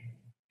getting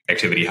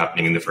activity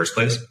happening in the first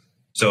place.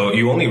 So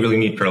you only really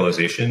need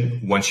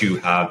parallelization once you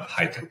have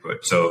high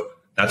throughput. So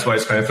that's why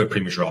it's kind of a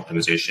premature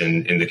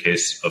optimization in the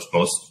case of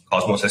most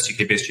Cosmos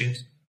SDK-based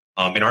chains.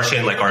 In our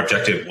chain, our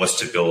objective was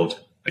to build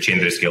a chain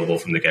that is scalable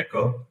from the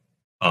get-go.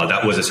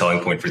 That was a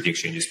selling point for the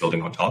exchanges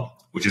building on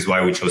top, which is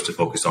why we chose to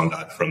focus on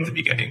that from the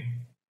beginning.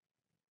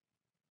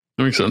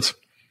 That makes sense.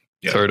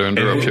 Yeah. Sorry to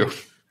interrupt you.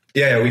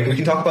 Yeah, we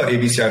can talk about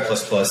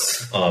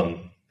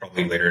ABCI++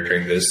 probably later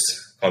during this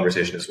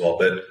conversation as well.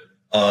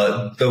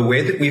 But the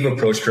way that we've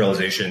approached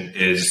parallelization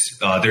is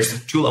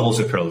there's two levels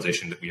of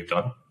parallelization that we have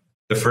done.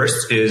 The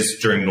first is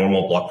during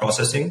normal block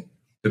processing.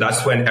 So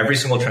that's when every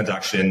single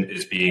transaction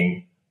is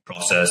being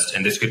processed.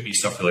 And this could be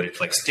stuff related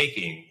to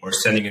staking or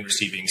sending and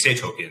receiving Say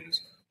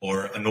tokens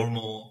or a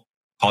normal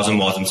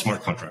COSM-WASM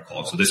smart contract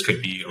call. So this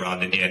could be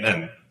around an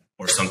AMM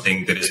or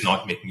something that is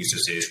not making use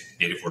of Say's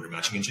native order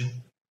matching engine.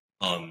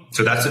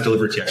 So that's the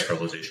deliver TX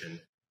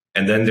parallelization.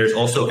 And then there's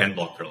also end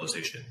block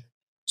parallelization.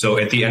 So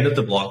at the end of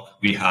the block,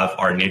 we have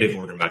our native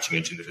order matching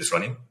engine that is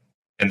running.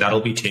 And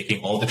that'll be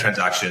taking all the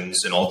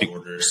transactions and all the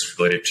orders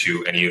related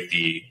to any of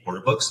the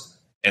order books.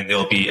 And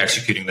they'll be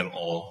executing them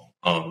all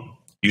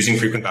using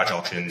frequent batch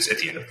auctions at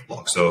the end of the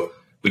block. So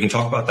we can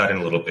talk about that in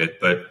a little bit.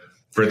 But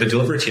for the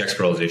deliver TX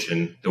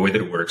parallelization, the way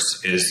that it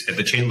works is at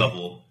the chain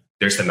level,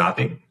 there's the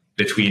mapping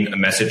between a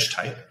message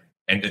type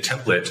and a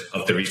template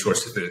of the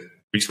resources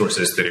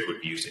that it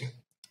would be using.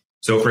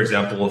 So for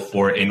example,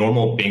 for a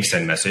normal bank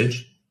send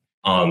message,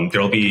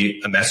 there will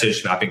be a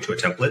message mapping to a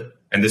template,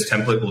 and this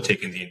template will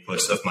take in the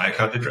inputs of my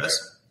account address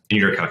and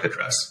your account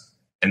address.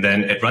 And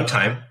then at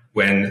runtime,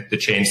 when the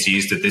chain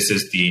sees that this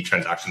is the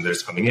transaction that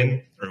is coming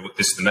in, or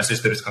this is the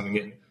message that is coming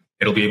in,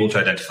 it'll be able to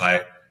identify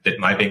that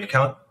my bank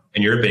account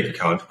and your bank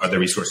account are the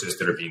resources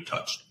that are being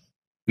touched.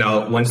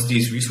 Now, once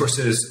these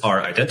resources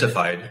are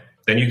identified,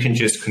 then you can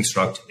just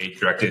construct a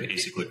directed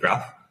acyclic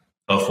graph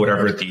of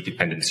whatever the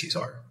dependencies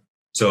are.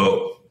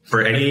 So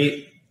for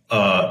any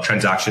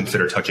transactions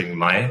that are touching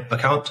my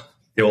account,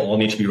 they will all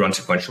need to be run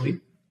sequentially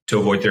to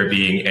avoid there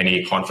being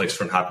any conflicts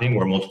from happening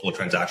where multiple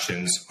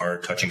transactions are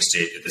touching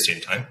state at the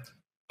same time.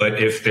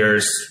 But if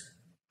there's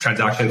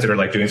transactions that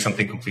are doing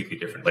something completely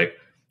different,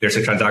 there's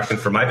a transaction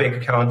for my bank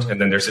account, and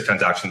then there's a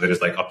transaction that is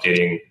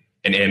updating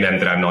an AMM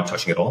that I'm not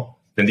touching at all,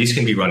 then these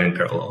can be run in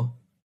parallel.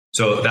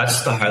 So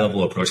that's the high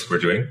level approach that we're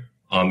doing.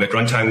 At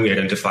runtime, we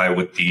identify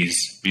what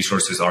these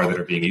resources are that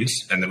are being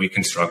used, and then we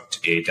construct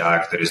a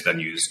DAG that is then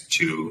used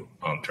to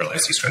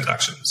parallelize these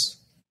transactions.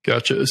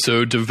 Gotcha.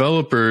 So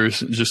developers,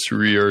 just to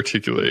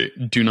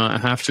re-articulate, do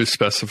not have to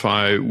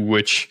specify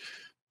which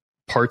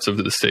parts of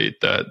the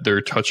state that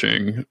they're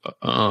touching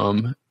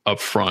up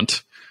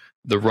front.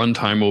 The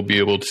runtime will be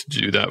able to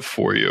do that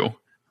for you.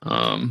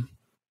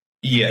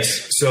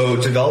 Yes. So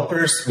what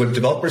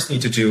developers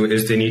need to do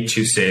is they need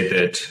to say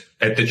that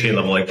at the chain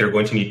level, like they're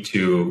going to need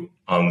to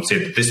say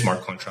that this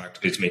smart contract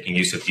is making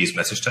use of these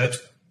message types.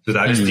 So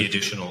that is the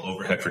additional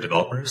overhead for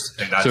developers.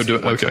 And that's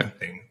okay.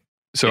 thing.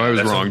 So yeah, I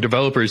was wrong.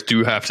 Developers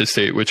do have to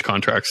state which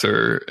contracts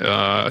they're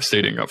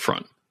stating up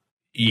front.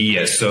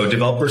 Yes. So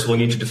developers will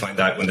need to define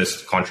that when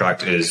this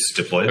contract is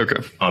deployed.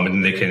 Okay. And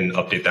then they can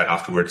update that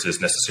afterwards as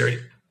necessary.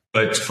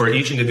 But for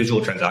each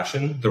individual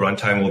transaction, the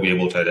runtime will be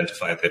able to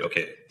identify that,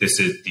 okay, these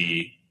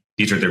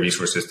are the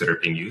resources that are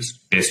being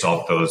used based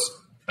off those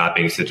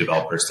mappings the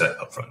developer set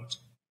up front.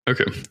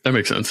 Okay, that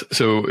makes sense.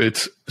 So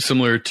it's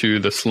similar to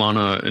the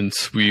Solana and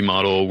Sui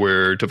model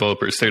where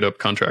developers state up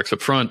contracts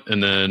up front,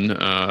 and then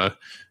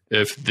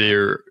if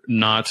they're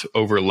not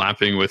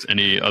overlapping with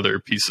any other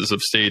pieces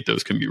of state,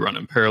 those can be run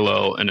in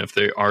parallel. And if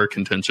they are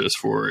contentious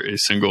for a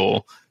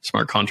single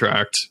smart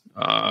contract,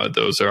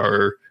 those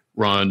are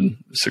run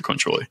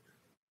sequentially.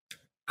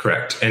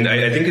 Correct. And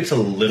I think it's a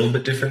little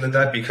bit different than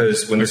that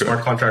because when the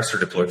smart contracts are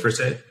deployed per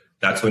se,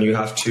 that's when you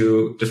have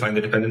to define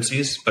the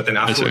dependencies. But then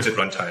afterwards at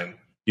runtime,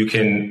 you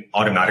can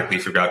automatically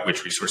figure out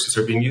which resources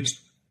are being used.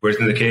 Whereas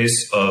in the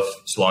case of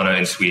Solana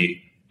and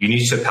Sui, you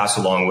need to pass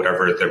along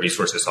whatever the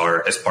resources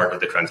are as part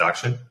of the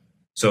transaction.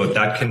 So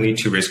that can lead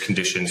to risk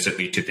conditions that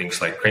lead to things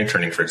like crank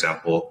turning, for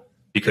example,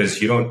 because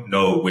you don't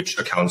know which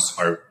accounts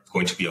are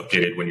going to be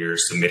updated when you're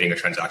submitting a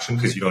transaction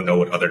because you don't know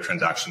what other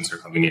transactions are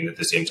coming in at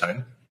the same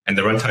time. And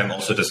the runtime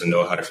also doesn't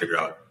know how to figure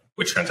out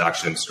which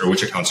transactions or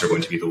which accounts are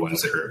going to be the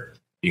ones that are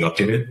being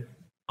updated.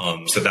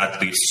 So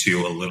that leads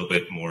to a little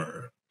bit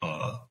more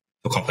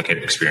a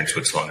complicated experience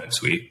with Solana and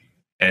Sui.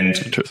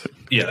 And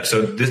yeah,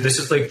 so this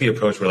is like the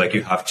approach where like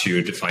you have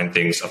to define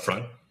things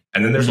upfront.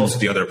 And then there's also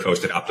the other approach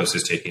that Aptos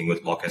is taking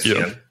with block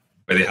SVM,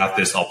 where they have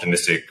this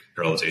optimistic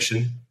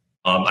parallelization.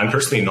 I'm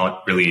personally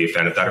not really a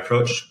fan of that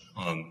approach.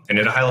 And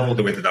at a high level,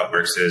 the way that that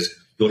works is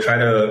you'll try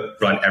to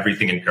run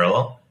everything in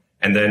parallel.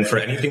 And then for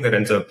anything that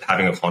ends up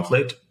having a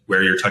conflict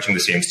where you're touching the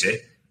same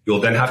state, you'll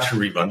then have to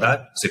rerun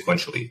that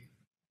sequentially.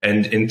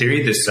 And in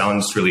theory, this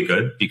sounds really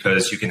good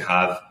because you can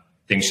have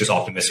things just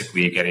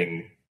optimistically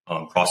getting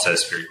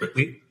processed very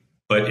quickly.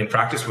 But in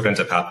practice, what ends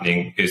up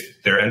happening is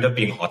there end up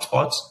being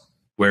hotspots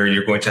where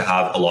you're going to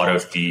have a lot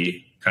of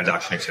the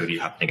transaction activity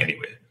happening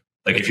anyway.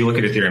 Like if you look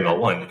at Ethereum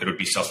L1, it would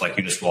be stuff like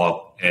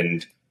Uniswap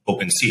and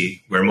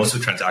OpenSea, where most of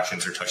the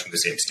transactions are touching the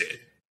same state.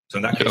 So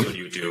in that case, what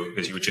you would do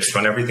is you would just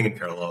run everything in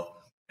parallel,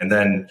 and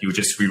then you would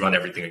just rerun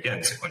everything again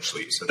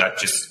sequentially. So that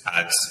just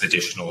adds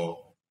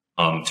additional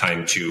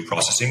time to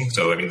processing.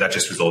 So I mean, that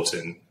just results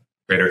in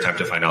greater time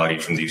to finality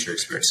from the user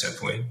experience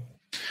standpoint.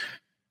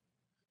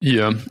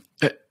 Yeah.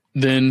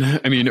 Then,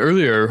 I mean,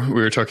 earlier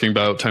we were talking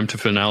about time to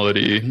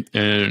finality,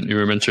 and you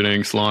were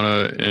mentioning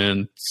Solana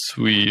and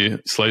Sui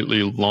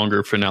slightly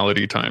longer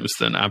finality times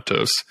than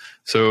Aptos.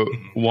 So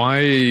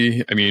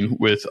why, I mean,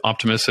 with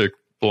optimistic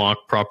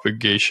block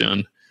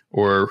propagation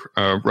or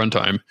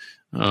runtime,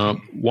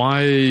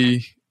 why,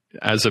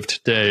 as of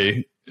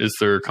today, is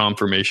there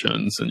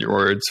confirmations in your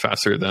words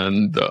faster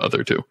than the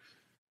other two?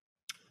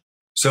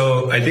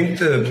 So I think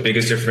the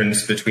biggest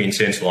difference between,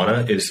 say, and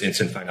Solana is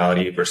instant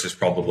finality versus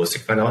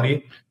probabilistic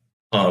finality.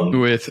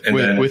 With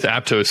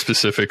Aptos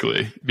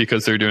specifically,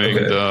 because they're doing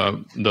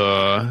they're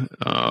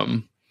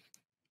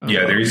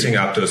using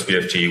Aptos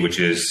BFT, which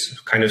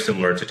is kind of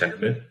similar to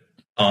Tendermint.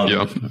 I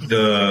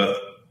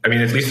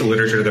mean, at least the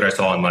literature that I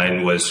saw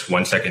online was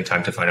 1 second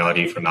time to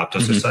finality from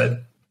Aptos'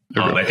 side.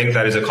 I think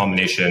that is a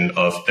combination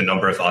of the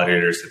number of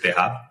validators that they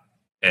have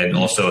and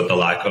also the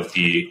lack of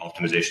the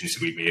optimizations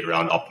that we've made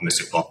around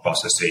optimistic block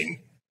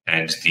processing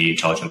and the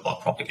intelligent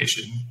block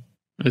propagation.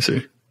 I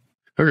see.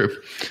 Okay,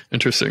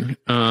 interesting.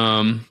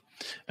 And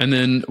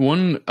then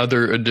one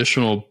other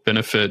additional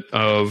benefit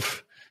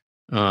of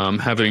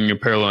having a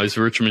parallelized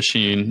virtual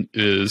machine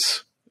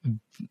is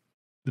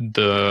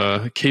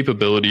the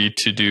capability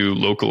to do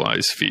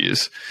localized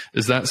fees.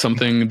 Is that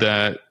something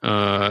that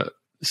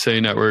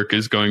Say Network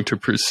is going to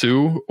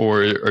pursue,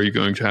 or are you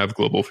going to have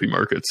global fee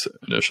markets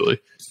initially?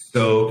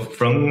 So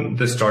from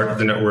the start of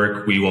the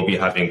network, we will be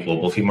having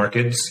global fee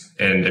markets.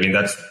 And I mean,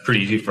 that's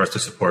pretty easy for us to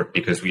support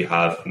because we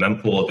have a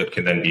mempool that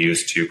can then be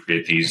used to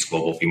create these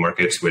global fee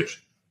markets,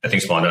 which I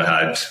think Solana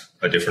had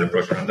a different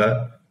approach around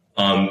that.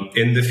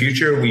 In the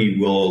future, we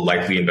will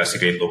likely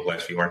investigate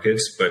localized fee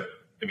markets, but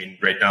I mean,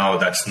 right now,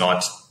 that's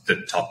not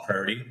the top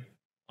priority.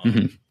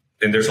 And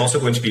there's also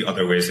going to be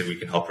other ways that we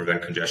can help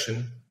prevent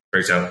congestion. For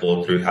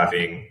example, through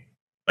having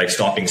like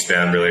stopping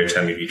spam related to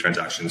MEV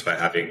transactions by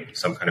having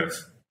some kind of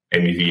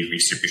MEV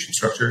redistribution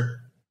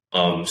structure.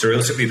 So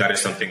realistically, that is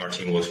something our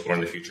team will explore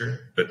in the future,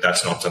 but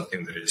that's not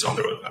something that is on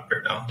the roadmap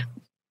right now.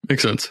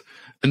 Makes sense.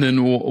 And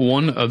then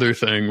one other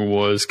thing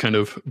was kind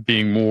of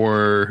being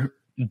more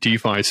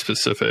DeFi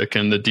specific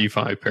and the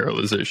DeFi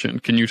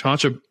parallelization. Can you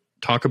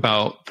talk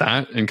about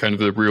that and kind of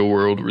the real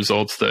world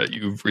results that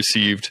you've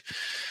received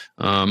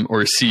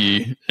or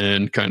see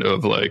in kind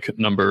of like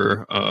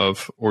number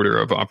of order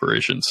of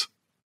operations?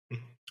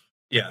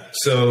 Yeah.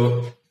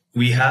 So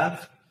we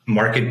have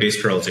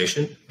market-based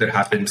parallelization that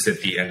happens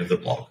at the end of the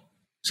block.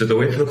 So the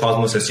way that the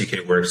Cosmos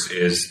SDK works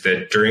is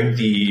that during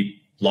the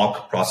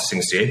block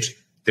processing stage,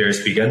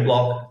 there's begin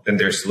block, then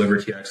there's deliver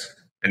TX,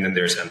 and then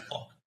there's end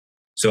block.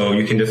 So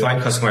you can define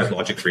customized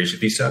logic for each of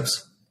these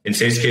steps. In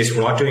Say's case,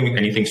 we're not doing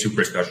anything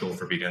super special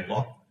for begin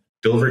block.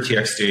 Deliver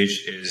TX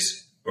stage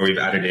is where we've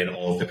added in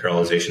all of the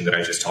parallelization that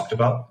I just talked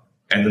about.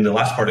 And then the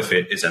last part of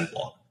it is end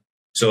block.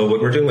 So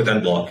what we're doing with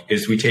end block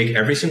is we take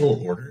every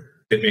single order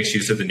that makes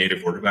use of the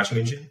native order matching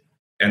engine,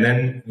 and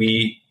then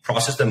we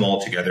process them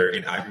all together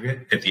in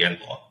aggregate at the end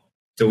block.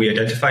 So we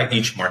identify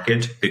each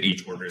market that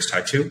each order is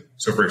tied to.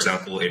 So for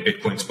example, a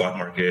Bitcoin spot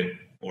market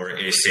or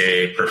a,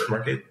 say, perf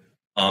market.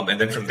 And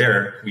then from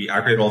there, we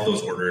aggregate all of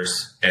those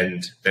orders,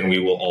 and then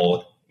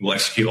we'll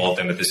execute all of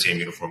them at the same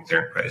uniform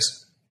clearing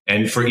price.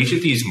 And for each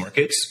of these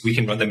markets, we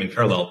can run them in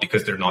parallel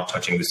because they're not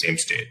touching the same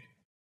state.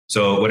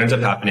 So what ends up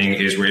happening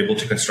is we're able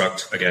to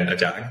construct, again, a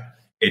DAG,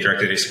 a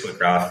directed acyclic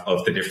graph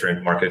of the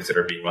different markets that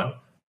are being run.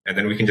 And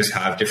then we can just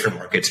have different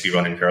markets be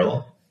run in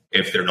parallel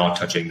if they're not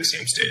touching the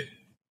same state.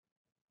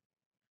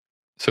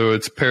 So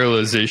it's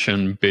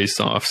parallelization based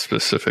off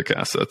specific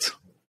assets.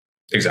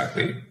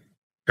 Exactly.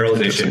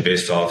 Parallelization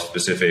based off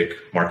specific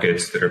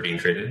markets that are being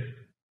traded.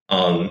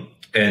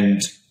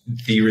 And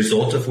the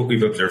result of what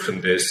we've observed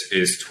from this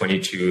is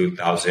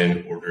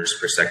 22,000 orders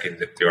per second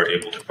that they are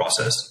able to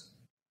process.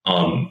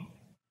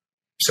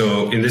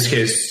 So in this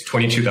case,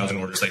 22,000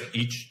 orders, like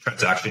each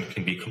transaction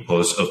can be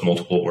composed of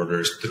multiple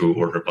orders through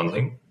order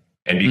bundling.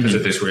 And because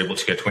of this, we're able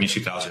to get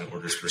 22,000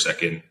 orders per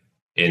second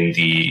in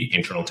the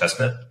internal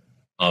testnet,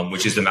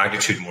 which is the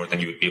magnitude more than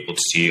you would be able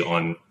to see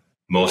on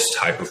most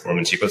high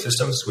performance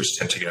ecosystems, which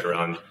tend to get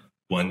around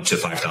 1,000 to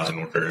 5,000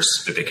 orders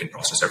that they can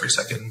process every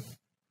second.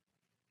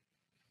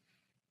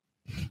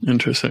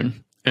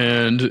 Interesting.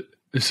 And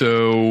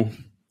so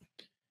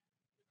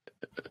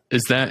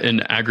is that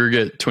an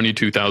aggregate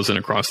 22,000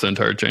 across the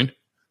entire chain?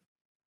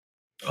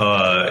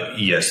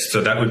 Yes.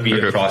 So that would be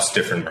across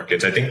different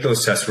markets. I think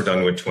those tests were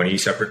done with 20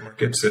 separate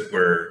markets that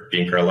were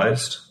being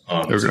parallelized.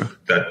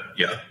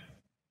 So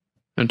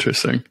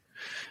Interesting.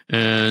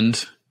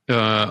 And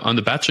on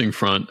the batching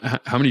front,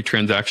 how many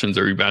transactions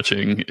are you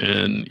batching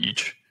in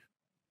each?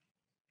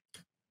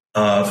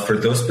 For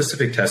those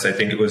specific tests, I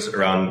think it was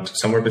around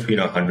somewhere between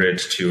 100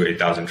 to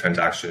 8,000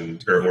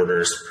 transactions or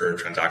orders per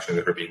transaction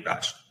that were being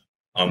batched.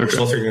 We're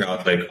still figuring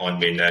out, like on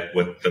mainnet,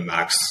 what the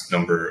max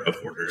number of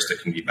orders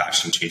that can be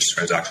batched into each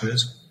transaction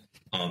is.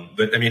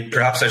 But I mean,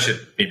 perhaps I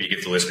should maybe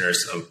give the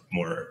listeners a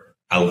more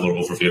high-level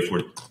overview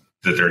for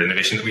the third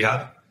innovation that we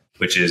have,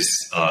 which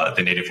is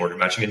the native order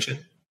matching engine.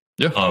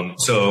 Yeah.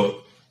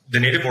 So the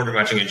native order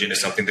matching engine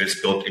is something that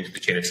is built into the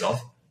chain itself,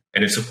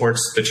 and it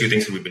supports the two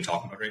things that we've been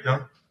talking about right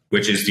now,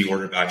 which is the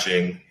order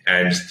batching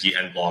and the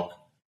end block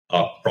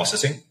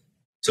processing.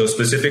 So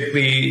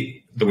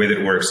specifically, the way that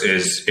it works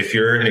is if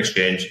you're an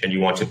exchange and you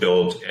want to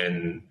build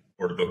an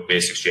order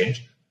book-based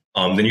exchange,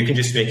 then you can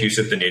just make use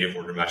of the native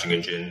order matching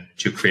engine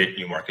to create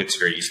new markets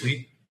very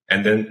easily.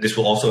 And then this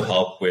will also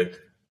help with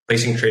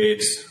placing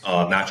trades,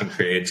 matching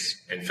trades,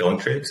 and filling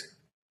trades.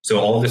 So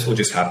all of this will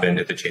just happen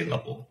at the chain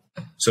level.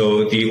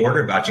 So the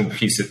order batching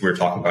piece that we're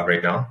talking about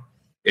right now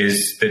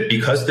is that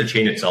because the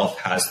chain itself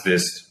has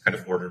this kind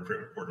of order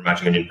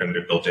matching engine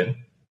primitive built in,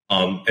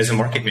 as a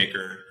market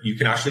maker, you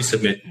can actually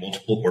submit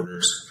multiple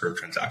orders per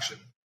transaction.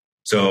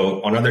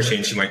 So on other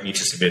chains, you might need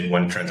to submit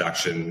one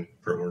transaction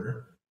per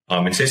order.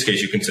 In this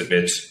case, you can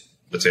submit,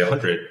 let's say,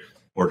 100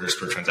 orders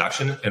per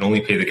transaction and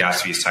only pay the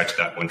gas fees tied to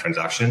that one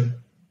transaction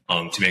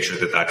to make sure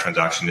that that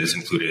transaction is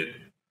included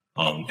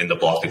in the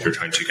block that you're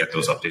trying to get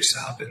those updates to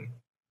happen.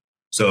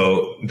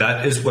 So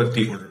that is what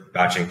the order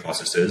batching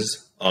process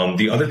is.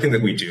 The other thing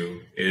that we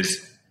do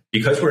is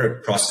because we're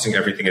processing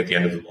everything at the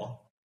end of the block,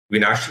 we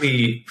can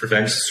actually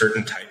prevent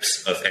certain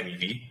types of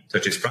MEV,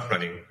 such as front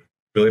running,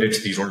 related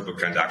to these order book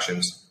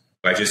transactions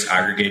by just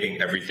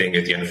aggregating everything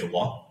at the end of the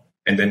block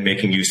and then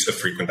making use of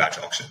frequent batch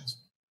auctions.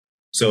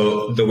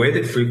 So the way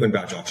that frequent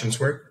batch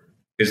auctions work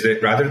is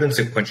that rather than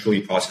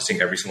sequentially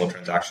processing every single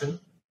transaction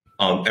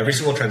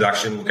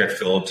will get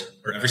filled,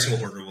 or every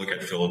single order will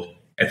get filled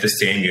at the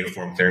same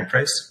uniform clearing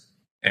price.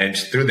 And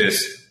through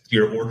this,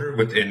 your order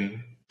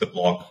within the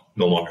block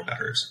no longer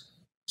matters.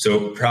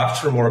 So perhaps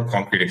for a more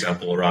concrete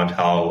example around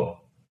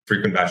how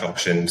frequent batch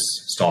auctions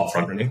stop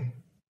front running,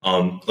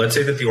 let's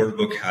say that the order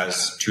book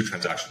has two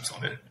transactions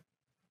on it.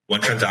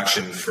 One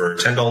transaction for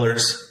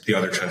 $10, the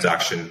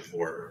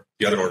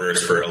other order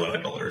is for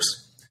 $11.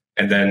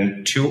 And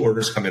then two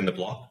orders come in the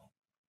block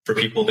for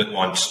people that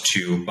want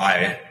to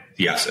buy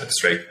the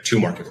assets, right? Two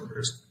market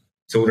orders.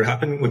 So what will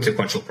happen with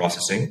sequential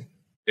processing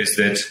is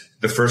that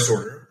the first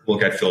order will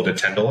get filled at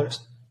 $10,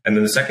 and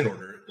then the second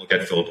order will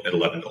get filled at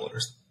 $11.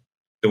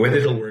 The way that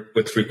it'll work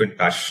with frequent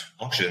batch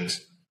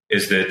auctions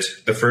is that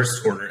the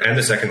first order and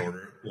the second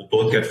order will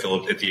both get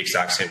filled at the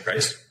exact same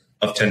price,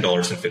 of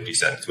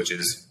 $10.50, which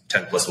is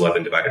 10 plus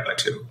 11 divided by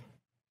 2.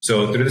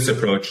 So through this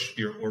approach,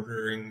 your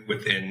ordering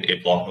within a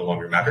block no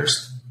longer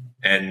matters,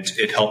 and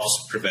it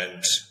helps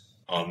prevent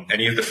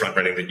any of the front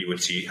running that you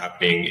would see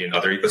happening in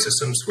other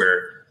ecosystems,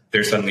 where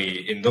there's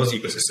suddenly, in those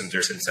ecosystems,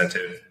 there's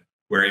incentive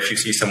where if you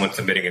see someone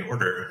submitting an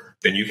order,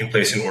 then you can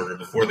place an order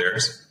before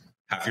theirs,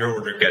 have your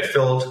order get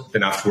filled,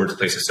 then afterwards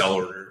place a sell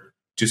order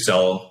to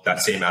sell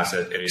that same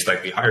asset at a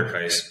slightly higher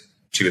price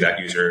to that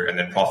user, and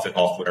then profit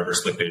off whatever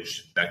slippage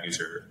that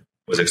user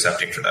was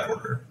accepting for that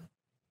order.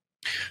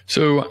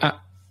 So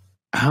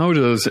how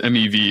does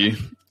MEV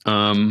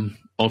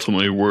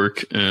ultimately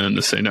work in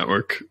the Say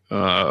network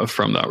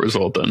from that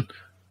result then?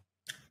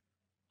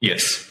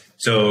 Yes.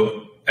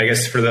 So I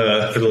guess for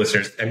the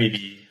listeners,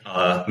 MEV,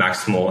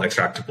 maximal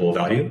extractable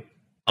value,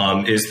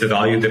 is the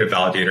value that a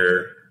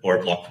validator or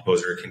a block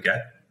proposer can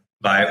get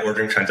by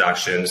ordering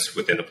transactions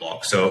within a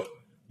block. So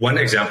one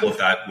example of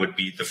that would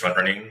be the front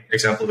running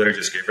example that I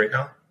just gave right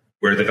now,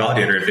 where the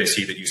validator, if they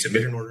see that you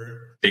submit an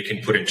order, they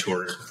can put in 2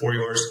 orders before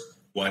yours.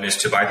 One is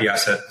to buy the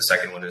asset. The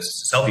second one is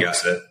to sell the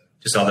asset,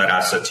 to sell that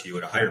asset to you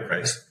at a higher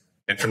price.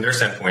 And from their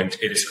standpoint,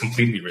 it is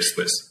completely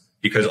riskless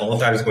because all of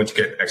that is going to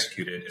get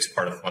executed as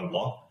part of one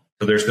block.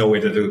 So there's no way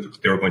that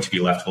they were going to be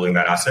left holding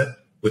that asset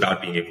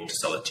without being able to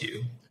sell it to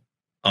you.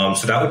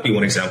 So that would be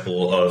one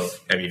example of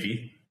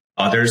MEV.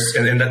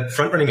 And that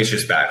front running is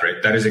just bad,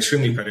 right? That is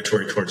extremely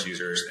predatory towards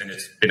users, and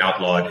it's been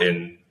outlawed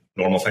in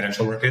normal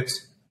financial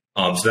markets.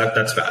 So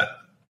that's bad.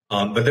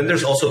 But then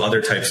there's also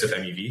other types of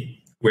MEV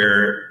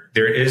where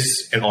there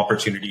is an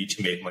opportunity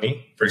to make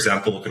money. For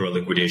example, through a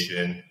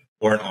liquidation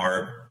or an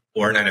ARB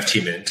or an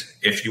NFT mint,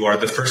 if you are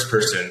the first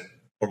person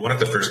or one of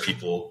the first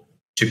people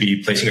to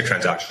be placing a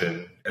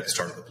transaction at the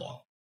start of the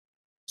block.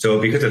 So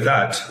because of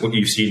that, what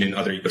you've seen in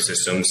other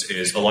ecosystems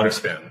is a lot of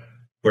spam,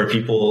 where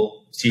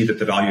people see that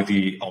the value of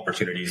the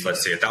opportunity is,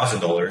 let's say,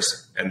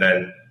 $1,000, and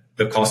then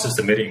the cost of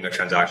submitting a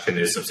transaction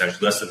is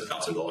substantially less than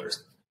 $1,000.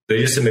 They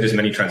just submit as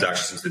many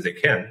transactions as they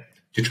can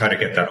to try to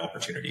get that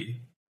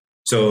opportunity.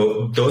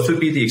 So those would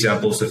be the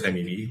examples of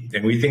MEV.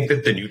 And we think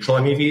that the neutral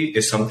MEV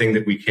is something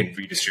that we can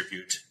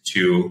redistribute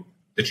to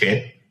the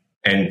chain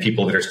and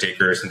people that are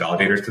stakers and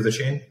validators to the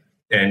chain.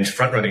 And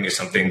front running is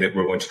something that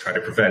we're going to try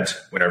to prevent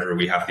whenever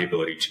we have the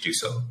ability to do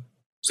so.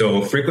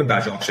 So frequent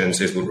batch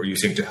auctions is what we're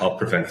using to help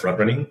prevent front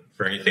running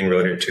for anything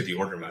related to the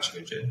order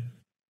matching engine.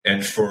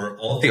 And for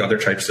all of the other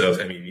types of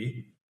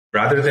MEV,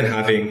 rather than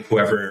having a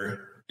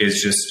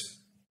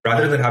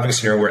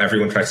scenario where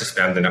everyone tries to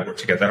spam the network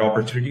to get that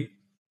opportunity,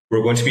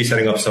 we're going to be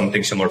setting up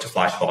something similar to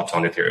flash bots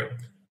on Ethereum,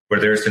 where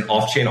there's an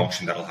off-chain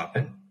auction that'll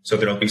happen. So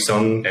there'll be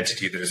some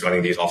entity that is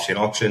running these off-chain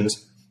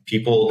auctions.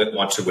 People that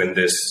want to win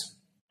this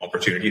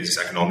opportunity, this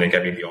economic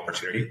MEV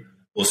opportunity,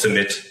 will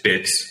submit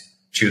bids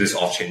to this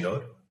off-chain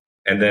node.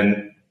 And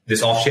then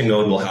this off-chain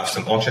node will have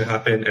some auction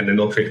happen, and then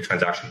they'll create a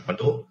transaction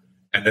bundle.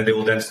 And then they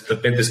will then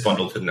submit this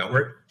bundle to the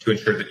network to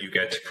ensure that you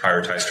get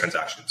prioritized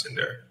transactions in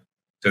there.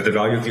 So if the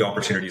value of the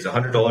opportunity is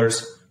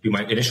 $100, you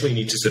might initially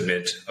need to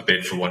submit a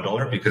bid for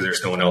 $1 because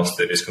there's no one else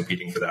that is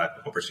competing for that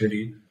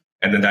opportunity.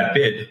 And then that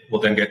bid will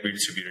then get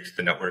redistributed to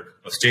the network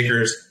of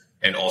stakers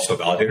and also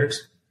validators.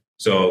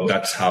 So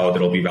that's how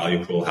there'll be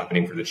value pool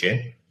happening for the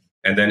chain.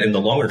 And then in the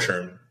longer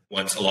term,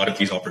 once a lot of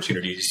these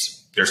opportunities,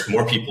 there's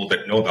more people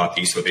that know about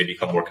these, so they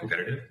become more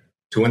competitive.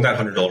 To win that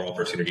 $100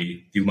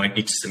 opportunity, you might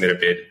need to submit a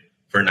bid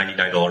for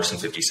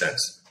 $99.50.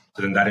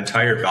 So then that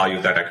entire value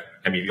of that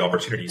MEV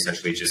opportunity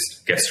essentially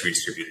just gets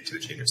redistributed to the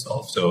chain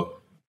itself. So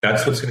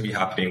that's what's going to be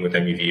happening with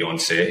MEV on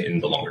Say in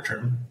the longer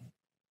term.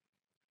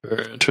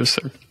 Very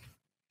interesting.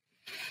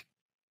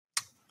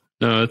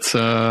 No, it's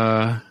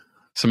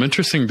some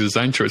interesting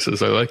design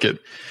choices. I like it.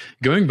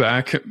 Going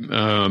back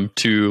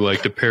to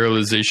like the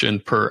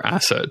parallelization per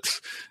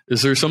assets,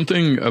 is there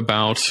something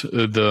about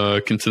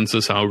the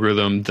consensus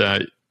algorithm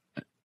that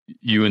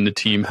you and the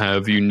team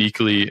have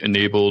uniquely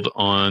enabled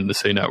on the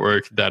Say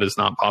network that is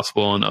not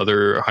possible on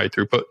other high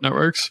throughput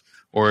networks?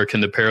 Or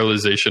can the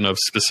parallelization of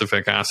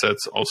specific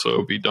assets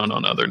also be done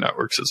on other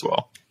networks as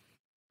well?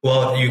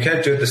 Well, you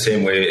can't do it the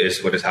same way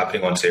as what is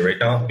happening on Say right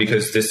now,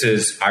 because this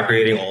is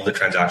aggregating all the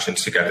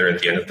transactions together at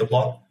the end of the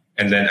block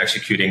and then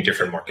executing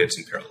different markets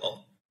in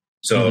parallel.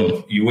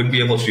 So you wouldn't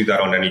be able to do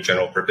that on any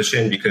general purpose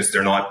chain because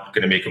they're not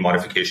going to make a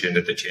modification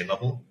at the chain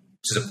level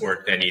to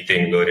support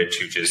anything related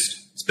to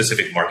just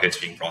specific markets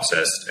being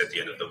processed at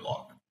the end of the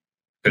block.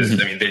 Because,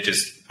 I mean, they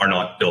just are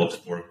not built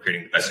for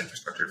creating the best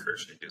infrastructure for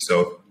exchanges.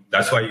 So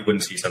that's why you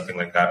wouldn't see something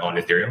like that on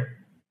Ethereum.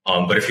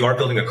 But if you are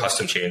building a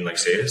custom chain like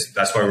Say is,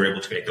 that's why we're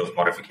able to make those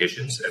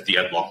modifications at the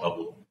end block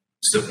level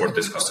to support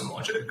this custom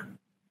logic.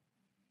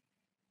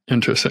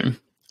 Interesting.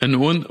 And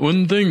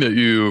one thing that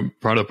you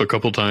brought up a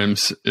couple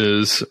times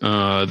is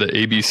the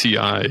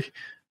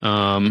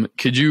ABCI.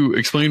 Could you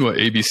explain what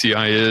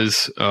ABCI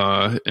is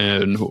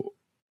and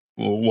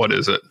what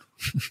is it?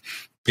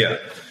 Yeah.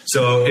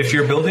 So if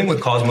you're building with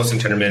Cosmos and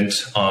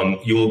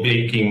Tendermint, you'll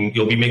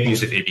be making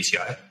use of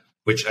ABCI,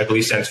 which I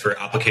believe stands for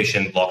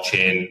Application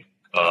Blockchain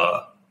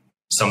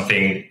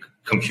Something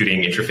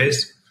Computing Interface.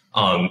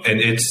 And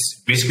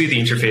it's basically the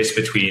interface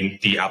between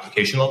the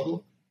application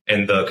level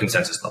and the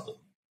consensus level.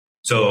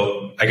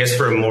 So I guess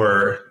for a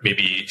more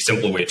maybe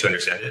simple way to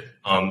understand it,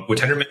 with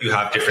Tendermint, you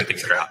have different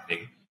things that are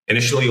happening.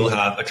 Initially, you'll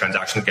have a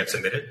transaction that gets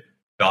submitted.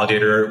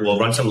 Validator will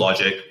run some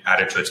logic,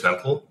 add it to its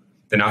mempool.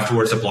 Then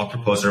afterwards, a block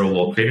proposer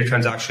will create a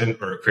transaction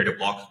or create a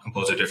block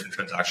composed of different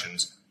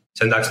transactions,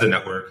 send that to the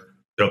network.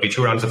 There'll be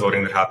 2 rounds of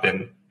voting that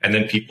happen. And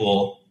then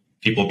people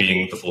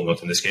being the full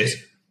nodes in this case,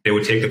 they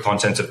would take the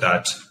contents of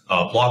that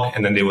block,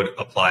 and then they would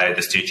apply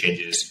the state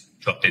changes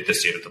to update the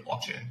state of the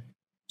blockchain.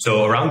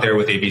 So around there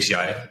with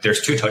ABCI,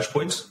 there's 2 touch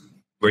points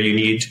where you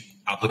need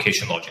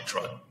application logic to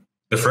run.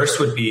 The first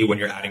would be when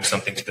you're adding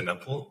something to the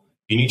mempool,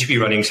 you need to be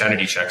running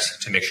sanity checks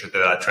to make sure that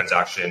that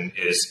transaction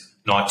is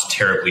not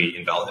terribly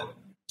invalid.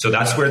 So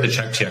that's where the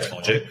check TX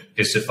logic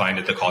is defined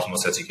at the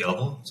Cosmos SDK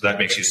level. So that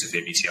makes use of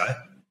ABCI.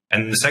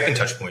 And the second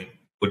touch point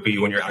would be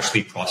when you're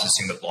actually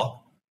processing the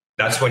block.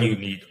 That's when you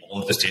need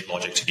all of the state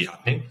logic to be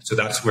happening. So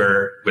that's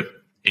where with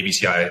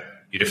ABCI,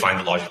 you define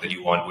the logic that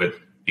you want with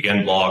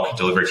begin block,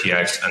 deliver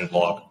TX, and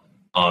block,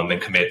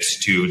 and commit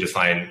to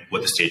define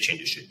what the state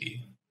changes should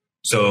be.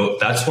 So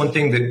that's one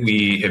thing that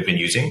we have been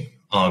using.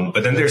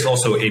 But then there's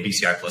also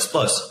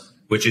ABCI++,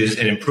 which is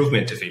an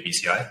improvement of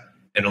ABCI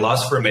and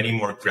allows for many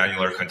more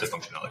granular kinds of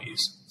functionalities.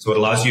 So it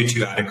allows you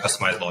to add and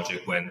customize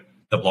logic when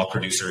the block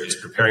producer is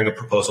preparing a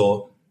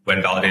proposal,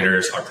 when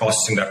validators are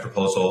processing that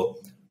proposal,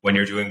 when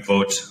you're doing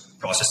vote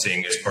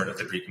processing as part of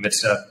the pre-commit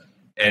step.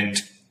 And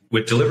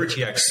with deliver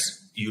TX,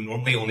 you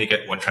normally only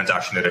get one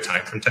transaction at a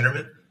time from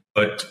Tendermint.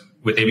 But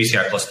with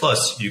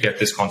ABCI++, you get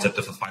this concept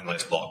of a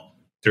finalized block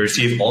to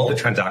receive all the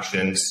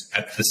transactions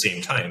at the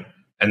same time,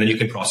 and then you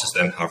can process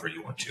them however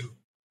you want to.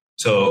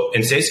 So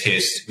in Say's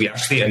case, we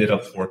actually ended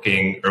up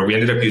using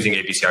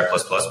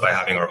ABCI++ by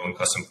having our own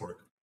custom fork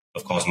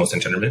of Cosmos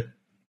and Tendermint.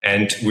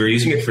 And we're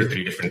using it for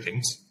 3 different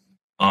things.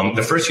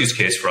 The first use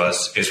case for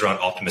us is around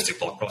optimistic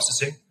block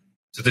processing.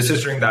 So this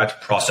is during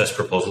that process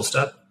proposal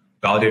step.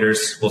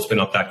 Validators will spin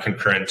up that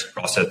concurrent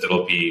process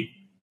that'll be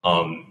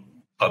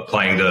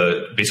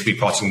basically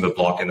processing the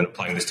block and then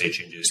applying the state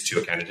changes to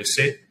a candidate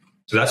state.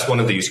 So that's one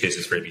of the use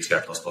cases for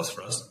ABCI++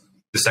 for us.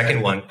 The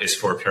second one is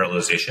for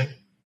parallelization.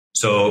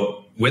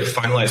 So with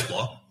finalized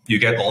block, you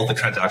get all the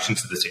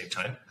transactions at the same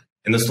time.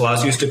 And this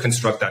allows you to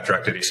construct that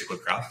directed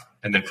acyclic graph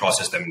and then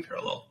process them in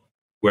parallel.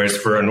 Whereas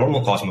for a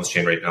normal Cosmos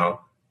chain right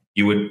now,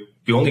 you would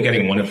be only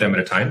getting one of them at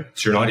a time.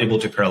 So you're not able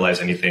to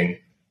parallelize anything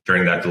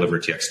during that deliver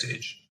TX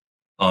stage.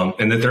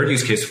 And the third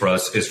use case for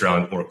us is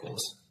around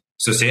oracles.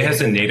 So Say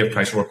has a native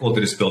price oracle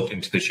that is built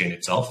into the chain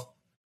itself.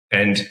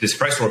 And this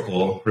price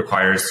oracle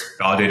requires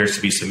validators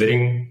to be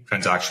submitting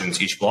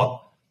transactions each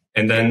block.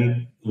 And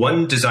then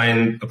one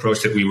design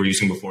approach that we were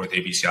using before with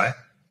ABCI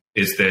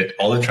is that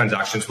all the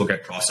transactions will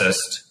get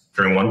processed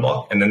during one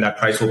block, and then that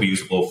price will be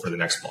usable for the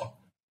next block.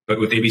 But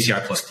with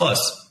ABCI++,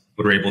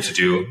 what we're able to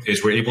do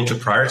is we're able to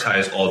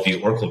prioritize all of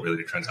these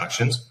Oracle-related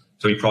transactions.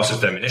 So we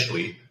process them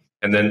initially,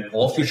 and then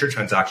all future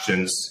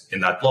transactions in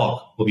that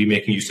block will be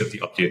making use of the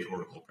updated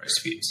Oracle price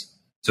feeds.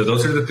 So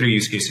those are the 3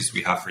 use cases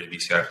we have for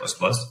ABCI++.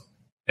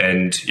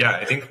 And yeah,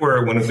 I think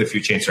we're one of the few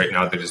chains right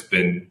now that has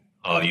been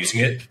using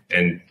it.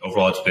 And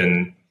overall, it's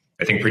been,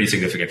 I think, pretty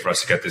significant for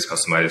us to get this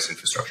customized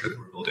infrastructure that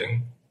we're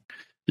building.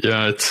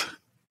 Yeah,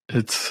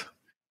 it's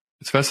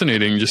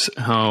fascinating just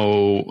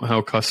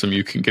how custom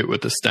you can get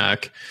with the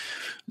stack.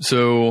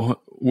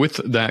 So with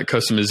that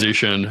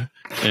customization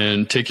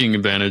and taking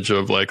advantage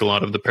of like a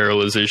lot of the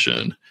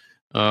parallelization,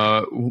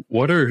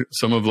 what are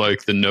some of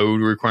like the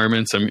node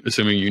requirements? I'm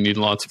assuming you need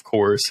lots of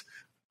cores.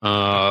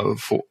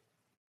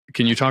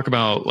 Can you talk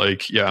about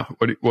like,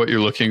 what you're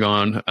looking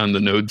on the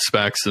node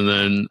specs and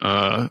then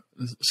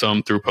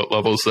some throughput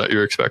levels that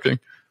you're expecting?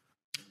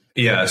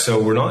 Yeah, so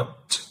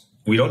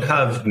we don't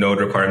have node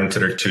requirements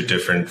that are too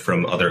different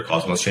from other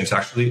Cosmos chains,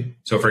 actually.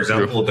 So for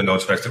example, the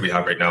node specs that we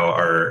have right now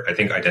are, I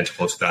think,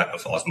 identical to that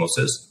of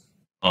Osmosis.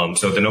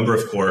 So the number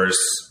of cores,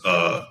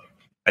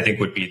 I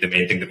think, would be the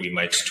main thing that we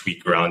might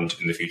tweak around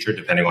in the future,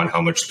 depending on how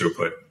much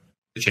throughput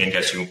the chain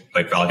gets to.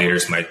 Like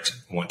validators might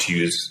want to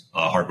use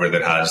hardware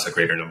that has a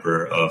greater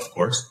number of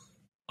cores.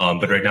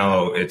 But right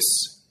now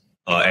it's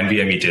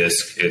NVMe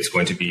disk. It's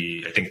going to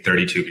be, I think,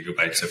 32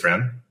 gigabytes of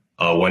RAM,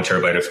 1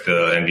 terabyte of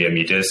the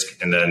NVMe disk.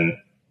 And then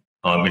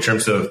in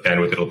terms of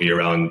bandwidth, it'll be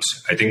around,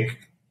 I think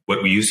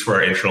what we used for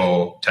our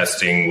internal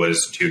testing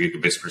was 2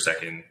 gigabits per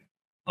second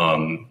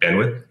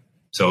bandwidth.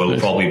 So it'll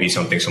probably be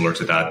something similar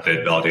to that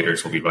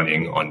validators will be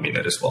running on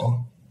mainnet as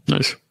well.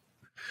 Nice.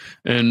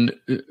 And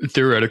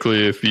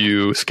theoretically, if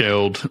you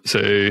scaled,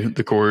 say,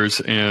 the cores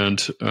and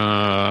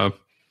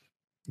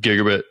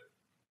gigabit,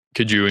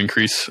 could you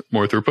increase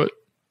more throughput?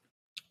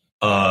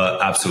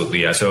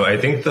 Absolutely, yeah. So I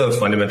think the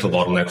fundamental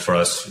bottleneck for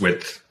us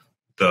with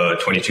the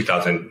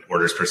 22,000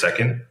 orders per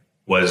second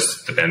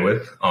was the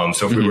bandwidth.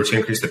 So if we were to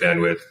increase the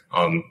bandwidth,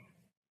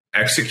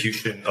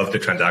 execution of the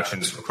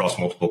transactions across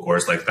multiple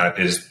cores like that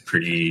is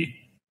pretty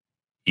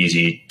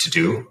easy to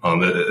do,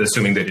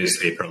 assuming that it is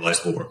a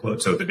parallelizable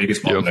workload. So the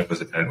biggest bottleneck was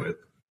the bandwidth.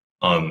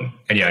 And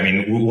yeah, I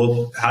mean,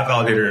 we'll have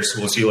validators,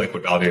 we'll see like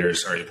what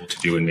validators are able to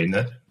do in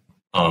mainnet.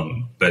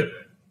 But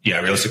yeah,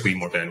 realistically,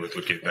 more bandwidth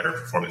would give better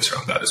performance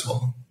around that as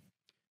well.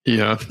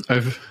 Yeah,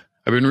 I've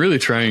been really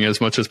trying as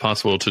much as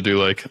possible to do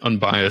like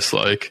unbiased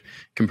like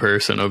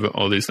comparison of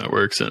all these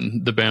networks,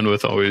 and the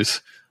bandwidth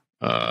always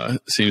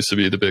seems to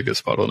be the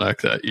biggest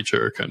bottleneck that each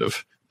are kind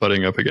of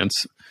butting up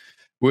against.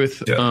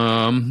 With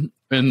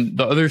and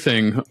the other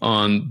thing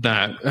on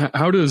that,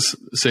 how does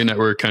Say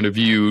Network kind of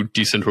view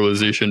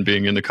decentralization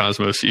being in the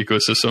Cosmos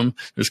ecosystem?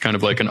 There's kind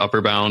of like an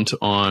upper bound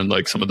on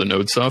like some of the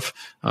node stuff.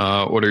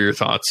 What are your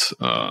thoughts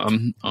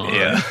on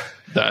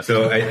that?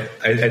 So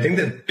I think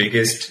the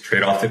biggest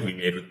trade-off that we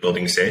made with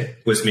building Say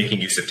was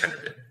making use of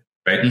Tendermint,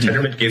 right? Mm-hmm.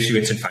 Tendermint gives you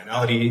instant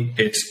finality.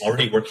 It's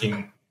already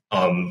working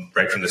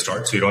right from the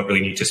start, so you don't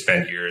really need to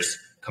spend years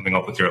coming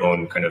up with your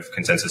own kind of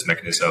consensus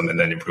mechanism and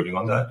then improving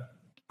on that.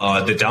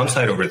 The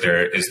downside over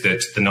there is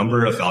that the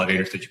number of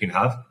validators that you can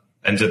have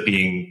ends up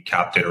being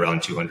capped at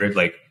around 200.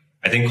 Like,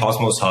 I think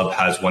Cosmos Hub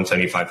has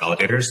 175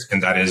 validators,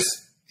 and that is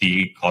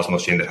the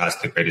Cosmos chain that has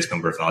the greatest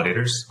number of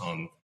validators.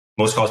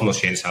 Most Cosmos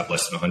chains have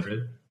less than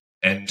 100.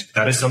 And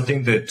that is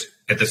something that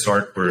at the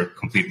start, we're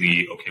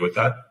completely okay with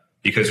that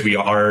because we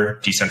are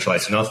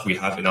decentralized enough. We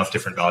have enough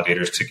different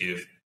validators to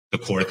give the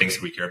core things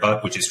that we care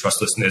about, which is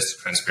trustlessness,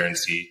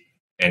 transparency,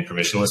 and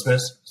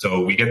permissionlessness. So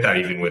we get that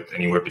even with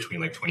anywhere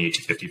between like 28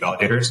 to 50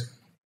 validators.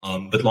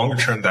 But longer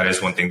term, that is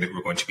one thing that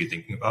we're going to be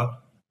thinking about,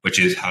 which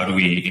is how do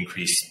we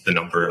increase the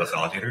number of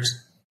validators?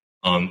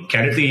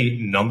 Candidly,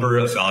 number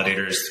of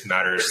validators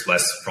matters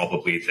less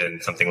probably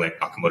than something like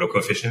Nakamoto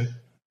coefficient.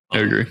 I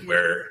agree.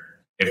 Where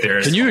if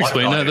there's Can you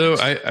explain that though?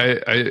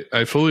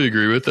 I fully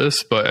agree with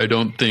this, but I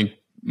don't think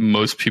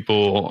most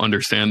people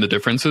understand the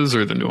differences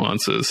or the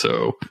nuances.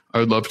 So I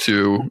would love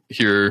to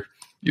hear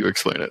you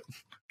explain it.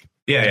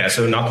 Yeah.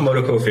 So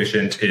Nakamoto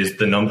coefficient is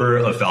the number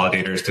of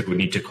validators that would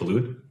need to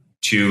collude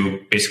to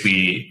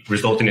basically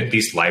result in at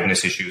least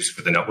liveness issues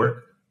for the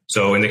network.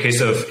 So in the case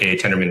of a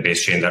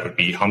Tendermint-based chain, that would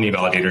be how many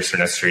validators are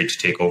necessary to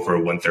take over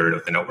 1/3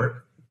 of the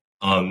network.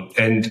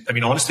 And I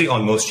mean, honestly,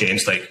 on most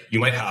chains, like you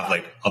might have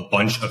like a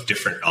bunch of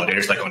different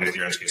validators. Like on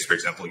Ethereum's case, for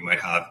example, you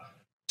might have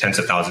tens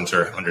of thousands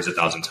or hundreds of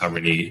thousands, however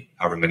many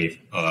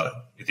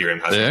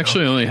Ethereum has. They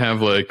actually only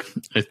have like,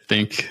 I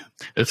think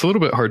it's a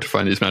little bit hard to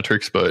find these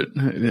metrics, but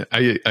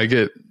I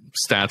get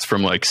stats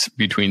from like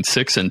between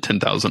 6 and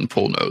 10,000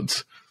 full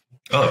nodes.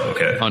 Oh,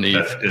 okay. On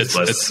ETH.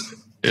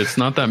 It's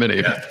not that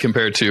many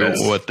compared to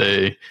what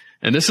they,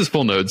 and this is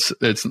full nodes.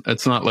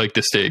 It's not like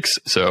the stakes.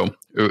 So,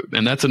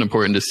 and that's an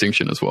important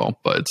distinction as well,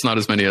 but it's not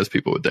as many as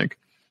people would think.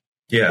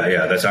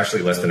 Yeah. That's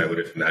actually less than I would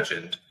have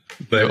imagined.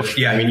 But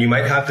yeah, I mean, you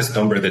might have this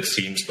number that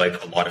seems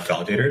like a lot of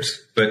validators,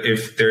 but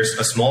if there's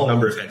a small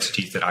number of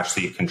entities that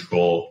actually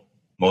control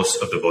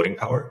most of the voting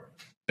power,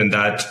 then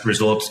that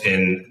results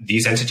in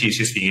these entities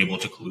just being able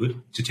to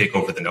collude to take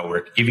over the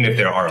network, even if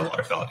there are a lot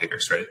of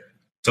validators, right?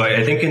 So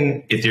I think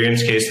in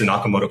Ethereum's case, the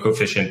Nakamoto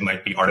coefficient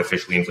might be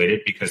artificially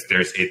inflated because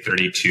there's a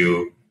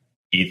 32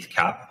 ETH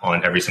cap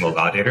on every single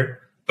validator.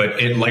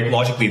 But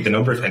logically, the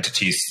number of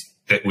entities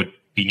that would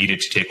be needed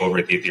to take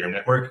over the Ethereum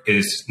network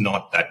is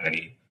not that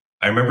many.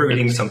 I remember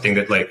reading something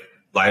that like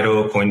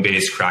Lido,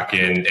 Coinbase,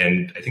 Kraken,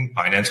 and I think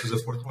Binance was the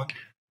fourth one.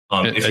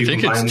 I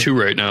think it's 2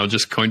 right now,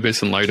 just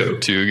Coinbase and Lido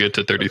to get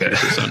to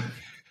 33%. Okay.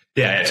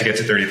 Yeah, to get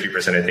to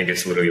 33%, I think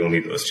it's literally only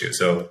those two.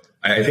 So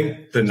I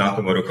think the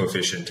Nakamoto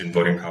coefficient in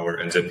voting power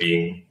ends up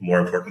being more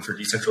important for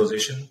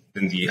decentralization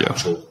than the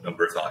actual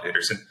number of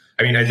validators. And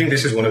I mean, I think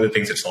this is one of the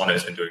things that Solana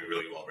has been doing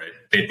really well, right?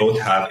 They both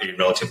have a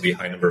relatively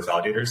high number of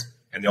validators,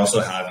 and they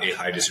also have a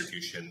high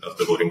distribution of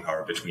the voting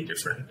power between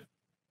different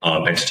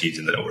entities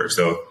in the network.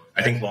 So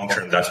I think long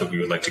term, that's what we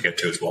would like to get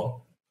to as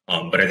well.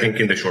 But I think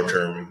in the short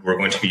term, we're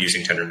going to be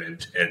using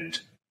Tendermint and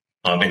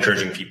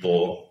encouraging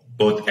people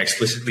both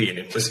explicitly and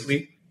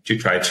implicitly to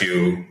try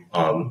to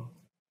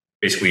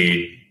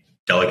basically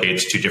delegate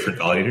to different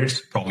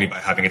validators, probably by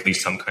having at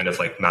least some kind of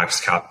like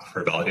max cap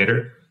per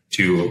validator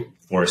to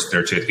force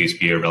there to at least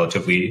be a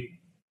relatively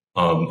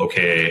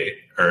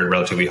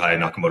relatively high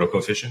Nakamoto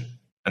coefficient.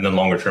 And then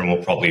longer term,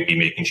 we'll probably be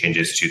making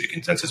changes to the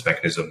consensus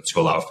mechanism to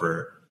allow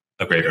for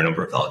a greater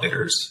number of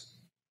validators.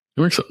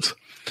 That makes sense.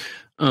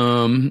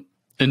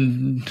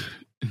 And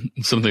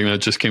something that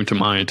just came to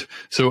mind.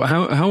 So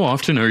how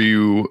often are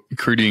you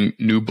creating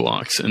new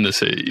blocks in this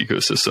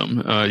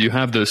ecosystem? You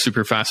have the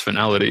super fast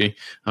finality,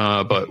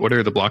 but what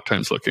are the block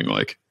times looking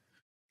like?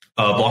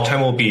 Block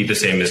time will be the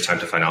same as time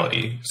to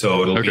finality.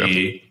 So it'll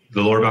be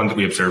the lower bound that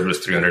we observed was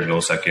 300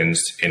 milliseconds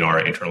in our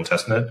internal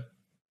testnet.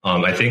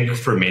 I think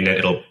for mainnet,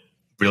 it'll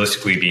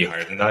realistically be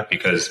higher than that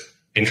because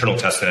internal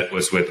testnet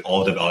was with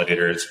all the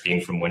validators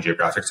being from one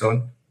geographic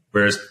zone,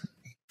 whereas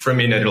for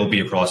mainnet, it'll be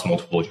across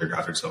multiple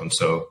geographic zones.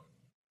 So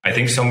I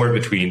think somewhere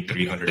between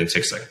 300 and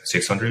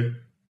 600.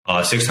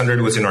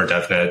 600 was in our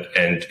DevNet,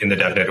 and in the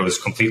DevNet, it was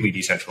completely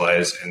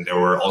decentralized, and there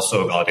were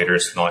also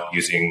validators not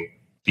using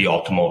the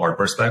optimal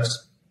hardware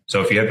specs.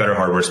 So if you have better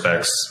hardware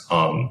specs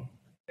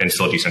and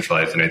still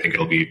decentralized, then I think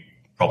it'll be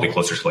probably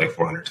closer to like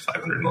 400 to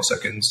 500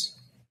 milliseconds.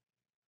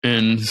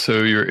 And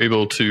so you're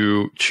able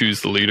to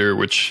choose the leader,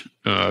 which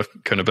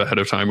kind of ahead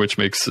of time, which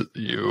makes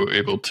you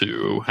able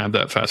to have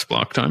that fast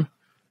block time.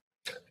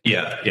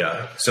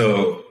 Yeah.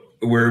 So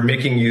we're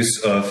making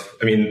use of,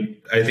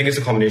 I think it's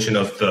a combination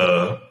of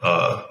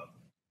the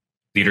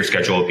leader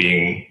schedule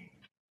being,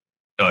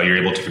 you're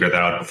able to figure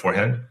that out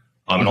beforehand.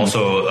 And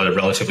also a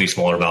relatively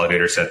smaller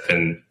validator set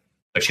than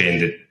a chain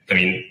that,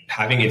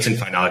 having instant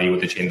finality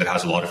with a chain that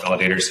has a lot of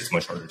validators is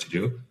much harder to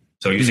do.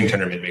 So using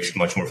Tendermint makes it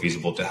much more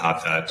feasible to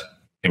have that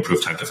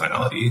improved time to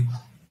finality.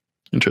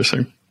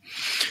 Interesting.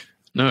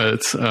 No,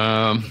 it's,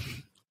 I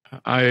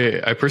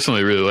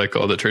personally really like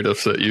all the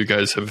trade-offs that you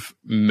guys have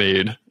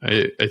made.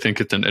 I think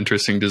it's an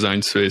interesting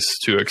design space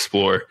to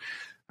explore,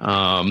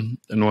 and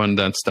one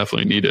that's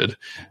definitely needed.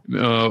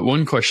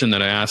 One question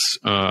that I asked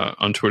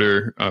on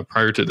Twitter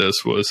prior to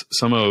this was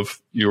some of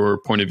your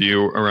point of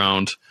view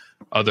around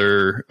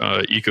other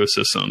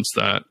ecosystems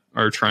that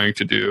are trying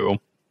to do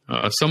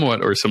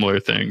somewhat or similar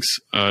things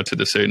to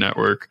the Say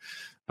network,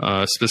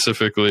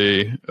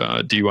 specifically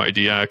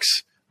DYDX,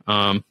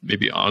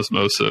 maybe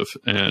Osmosis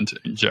and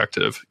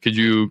Injective. Could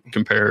you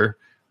compare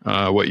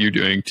what you're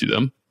doing to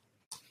them?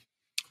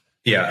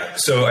 Yeah,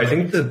 so I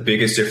think the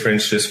biggest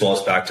difference just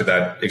falls back to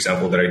that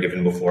example that I'd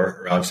given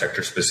before around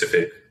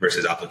sector-specific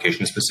versus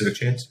application-specific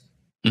chains.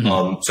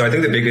 So I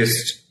think the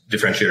biggest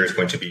differentiator is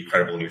going to be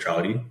credible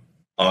neutrality.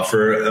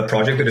 For a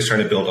project that is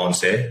trying to build on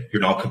Say,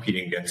 you're not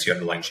competing against the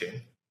underlying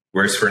chain.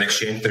 Whereas for an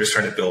exchange that is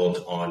trying to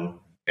build on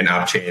an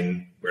app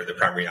chain where the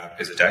primary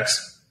app is a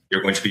DEX,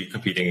 you're going to be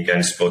competing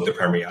against both the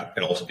primary app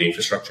and also the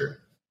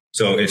infrastructure.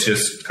 So it's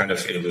just kind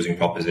of a losing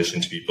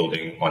proposition to be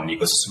building on an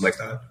ecosystem like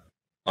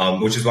that.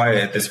 Which is why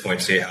at this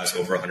point, Say has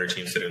over 100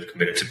 teams that have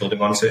committed to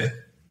building on Say.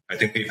 I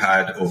think we've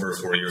had over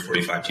 40 or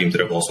 45 teams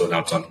that have also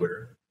announced on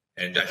Twitter.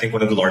 And I think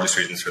one of the largest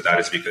reasons for that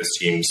is because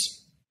teams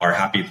are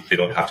happy that they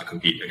don't have to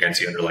compete against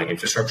the underlying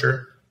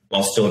infrastructure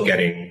while still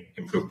getting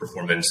improved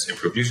performance,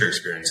 improved user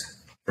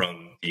experience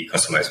from the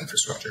customized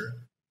infrastructure.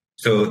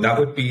 So that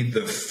would be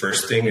the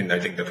first thing, and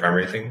I think the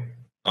primary thing.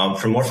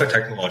 From more of a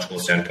technological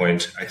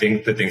standpoint, I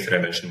think the things that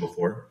I mentioned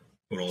before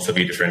would also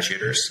be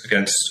differentiators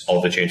against all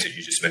the chains that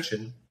you just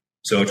mentioned.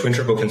 So Twin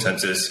Turbo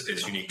Consensus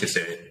is unique to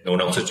Say. No one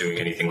else is doing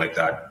anything like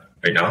that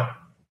right now.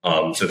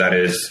 So that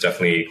is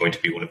definitely going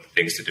to be one of the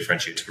things that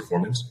differentiates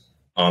performance.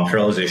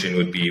 Parallelization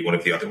would be one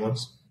of the other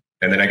ones.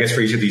 And then I guess for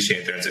each of these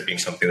chains, there ends up being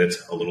something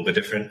that's a little bit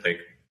different. Like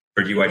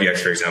for DYDX,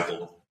 for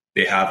example,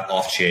 they have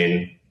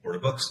off-chain order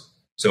books.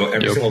 So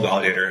every single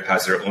validator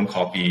has their own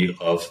copy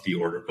of the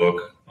order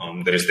book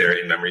that is there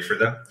in memory for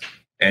them.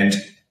 And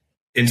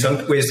in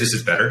some ways, this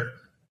is better,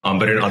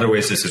 but in other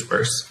ways, this is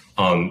worse.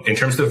 In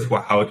terms of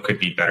how it could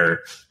be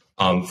better,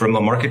 from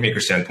a market maker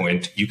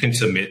standpoint, you can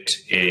submit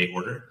a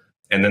order,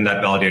 and then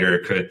that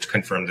validator could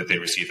confirm that they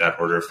received that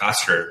order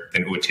faster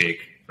than it would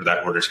take for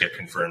that order to get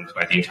confirmed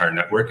by the entire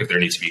network if there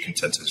needs to be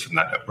consensus from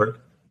that network.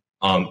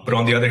 But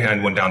on the other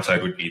hand, one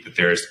downside would be that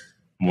there's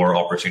more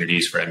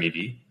opportunities for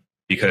MEV,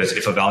 because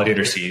if a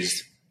validator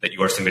sees that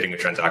you are submitting a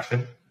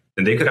transaction,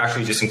 then they could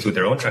actually just include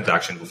their own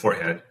transaction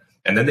beforehand,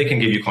 and then they can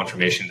give you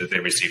confirmation that they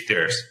received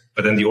theirs.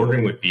 But then the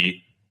ordering would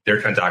be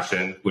their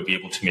transaction would be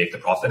able to make the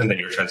profit, and then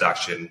your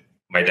transaction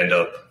might end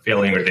up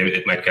failing, or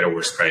it might get a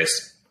worse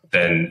price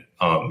than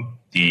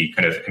the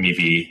kind of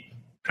MEV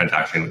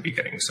transaction would be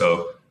getting.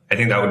 So I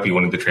think that would be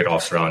one of the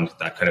trade-offs around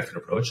that kind of an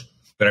approach.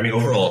 But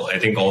overall, I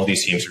think all of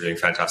these teams are doing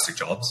fantastic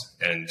jobs.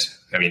 And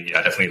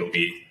definitely it'll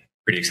be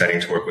pretty exciting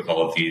to work with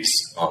all of these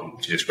to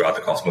just grow out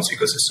the Cosmos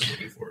ecosystem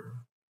moving forward.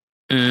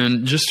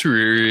 And just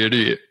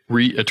to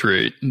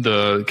reiterate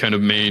the kind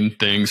of main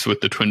things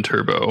with the Twin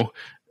Turbo,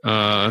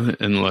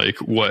 and like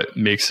what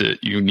makes it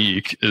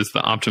unique is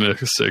the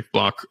optimistic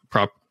block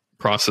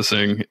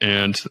processing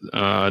and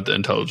the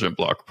intelligent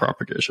block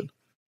propagation.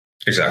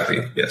 Exactly.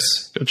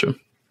 Yes. Gotcha.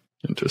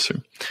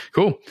 Interesting.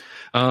 Cool.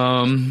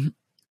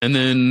 And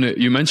then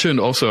you mentioned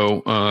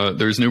also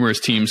there's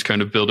numerous teams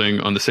kind of building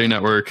on the Say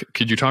network.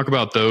 Could you talk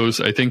about those?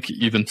 I think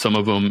even some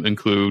of them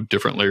include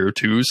different layer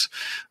 2s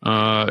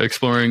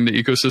exploring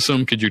the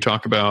ecosystem. Could you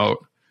talk about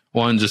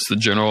one, just the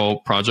general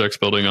projects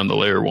building on the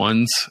layer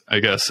 1s, I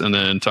guess, and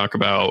then talk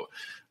about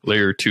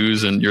layer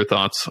 2s and your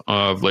thoughts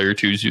of layer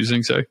 2s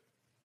using Say?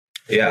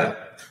 Yeah.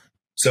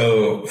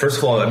 So first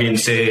of all,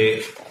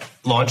 Say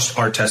launched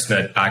our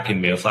testnet back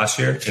in May of last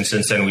year. And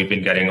since then, we've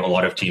been getting a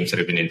lot of teams that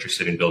have been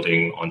interested in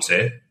building on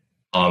Say.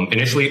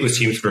 Initially, it was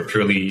teams who were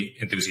purely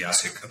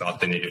enthusiastic about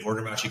the native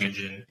order matching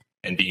engine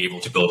and being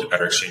able to build a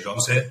better exchange on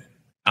Say.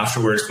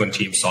 Afterwards, when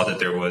teams saw that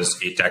there was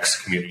a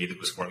DEX community that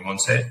was forming on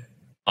Say,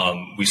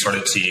 we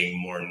started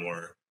seeing more and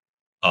more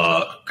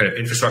kind of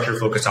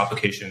infrastructure-focused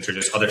applications or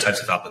just other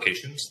types of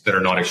applications that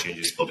are not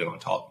exchanges building on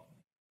top.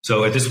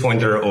 So at this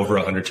point, there are over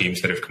 100 teams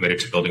that have committed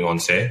to building on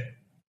Say.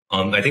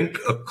 I think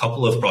a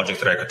couple of projects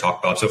that I could talk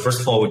about. So first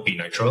of all would be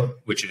Nitro,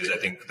 which is, I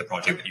think, the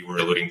project that you were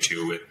alluding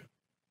to with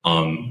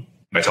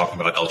by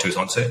talking about L2s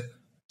on Say.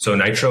 So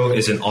Nitro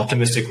is an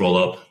optimistic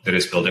rollup that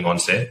is building on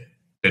Say,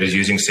 that is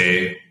using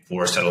Say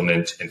for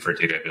settlement and for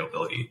data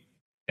availability.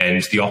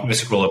 And the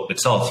optimistic rollup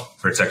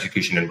itself, for its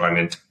execution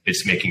environment,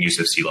 is making use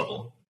of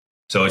C-level.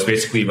 So it's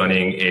basically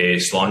running a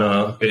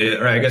Solana,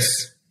 or I guess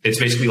it's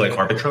basically like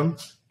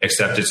Arbitrum,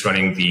 except it's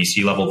running the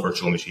C-level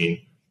virtual machine,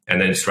 and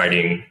then it's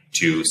writing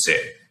to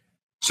Say.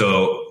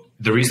 So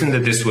the reason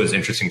that this was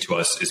interesting to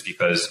us is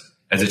because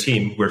as a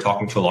team, we're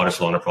talking to a lot of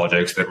Solana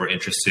projects that were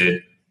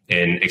interested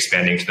in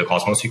expanding to the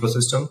Cosmos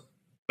ecosystem.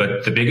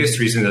 But the biggest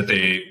reason that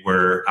they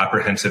were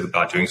apprehensive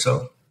about doing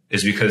so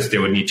is because they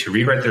would need to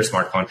rewrite their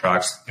smart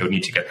contracts. They would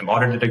need to get them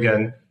audited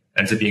again.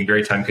 Ends up being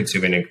very time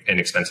consuming and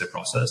expensive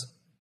process.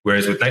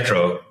 Whereas with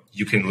Nitro,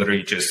 you can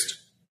literally just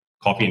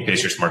copy and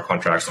paste your smart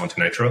contracts onto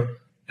Nitro,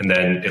 and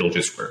then it'll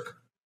just work.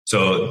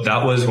 So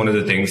that was one of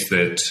the things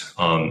that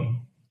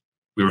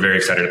we were very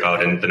excited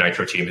about, and the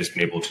Nitro team has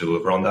been able to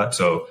deliver on that.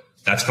 So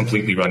that's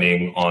completely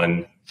running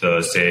on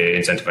the, say,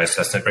 incentivized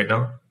testnet right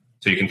now.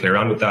 So you can play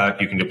around with that.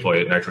 You can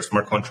deploy Nitro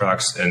smart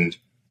contracts. And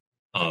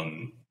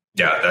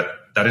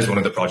that is one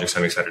of the projects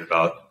I'm excited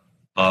about.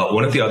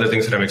 One of the other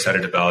things that I'm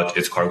excited about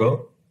is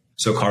Cargo.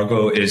 So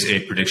Cargo is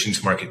a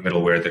predictions market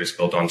middleware that is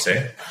built on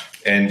Say.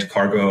 And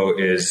Cargo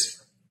is,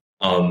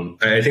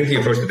 I think the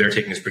approach that they're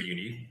taking is pretty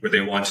unique, where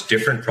they want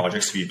different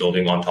projects to be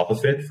building on top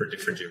of it for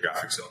different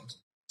geographic zones.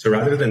 So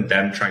rather than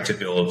them trying to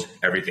build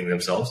everything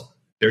themselves,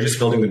 they're just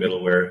building the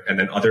middleware, and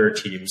then other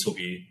teams will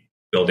be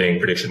building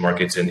prediction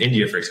markets in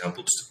India, for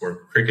example, to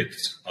support cricket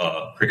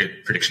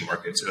prediction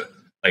markets,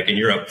 like in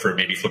Europe for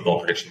maybe football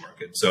prediction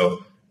markets.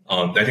 So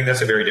I think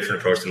that's a very different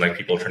approach than like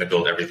people trying to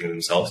build everything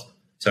themselves.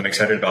 So I'm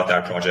excited about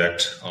that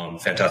project.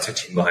 Fantastic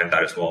team behind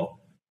that as well.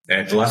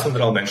 And the last one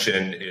that I'll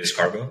mention is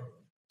Cargo.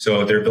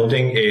 So they're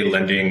building a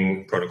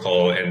lending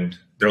protocol, and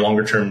their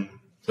longer term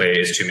play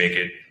is to make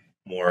it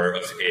more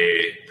of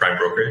a prime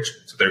brokerage.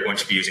 So they're going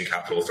to be using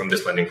capital from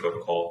this lending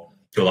protocol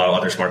to allow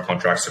other smart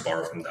contracts to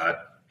borrow from that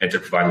and to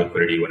provide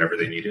liquidity whenever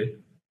they need it.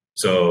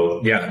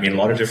 So yeah, I mean, a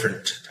lot of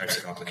different types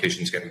of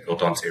applications getting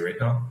built on Say right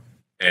now.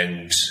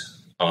 And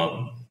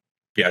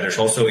there's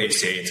also a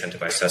Say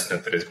incentivized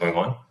testnet that is going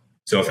on.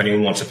 So if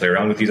anyone wants to play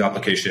around with these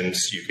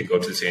applications, you can go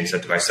to the Say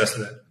incentivized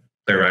testnet,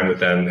 play around with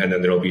them, and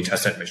then there will be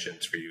testnet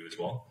missions for you as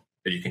well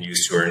that you can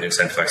use to earn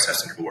incentivized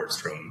testnet rewards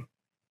from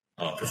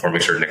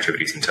performing certain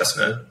activities in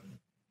testnet.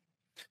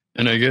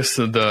 And I guess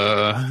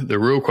the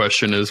real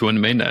question is, when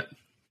mainnet?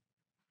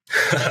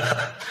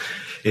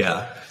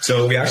 Yeah.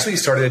 So we actually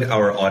started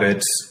our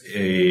audits,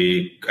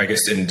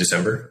 in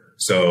December.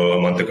 So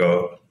a month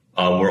ago.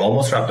 We're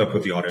almost wrapped up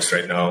with the audits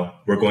right now.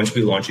 We're going to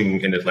be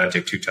launching an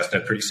Atlantic 2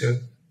 testnet pretty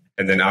soon.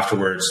 And then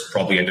afterwards,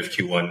 probably end of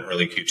Q1,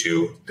 early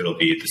Q2, there'll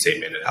be the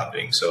same mainnet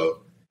happening.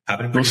 So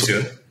happening pretty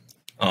soon.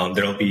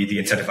 There'll be the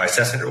incentivized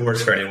testnet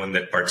rewards for anyone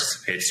that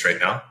participates right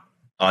now.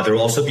 There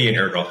will also be an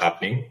airdrop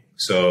happening.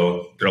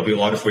 So there'll be a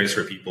lot of ways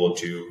for people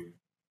to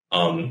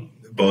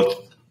both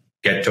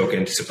get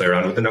tokens to play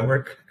around with the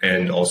network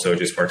and also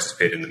just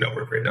participate in the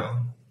network right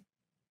now.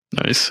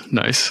 Nice.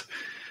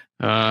 The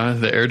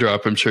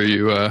airdrop, I'm sure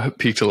you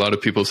piqued a lot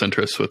of people's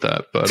interest with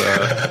that. But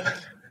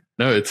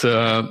no, it's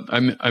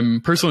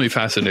I'm personally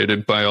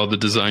fascinated by all the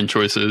design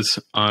choices.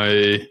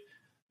 I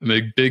am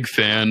a big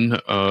fan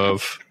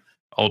of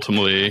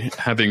ultimately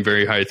having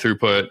very high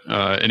throughput,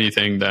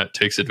 anything that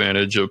takes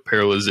advantage of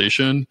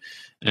parallelization.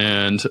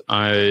 And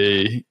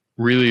I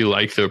really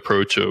like the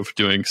approach of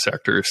doing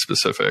sector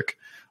specific.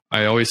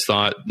 I always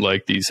thought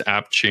like these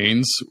app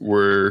chains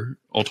were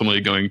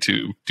ultimately going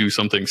to do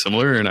something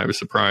similar, and I was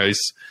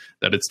surprised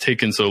that it's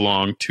taken so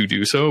long to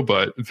do so,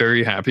 but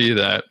very happy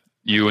that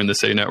you and the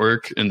Say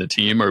network and the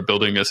team are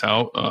building this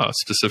out,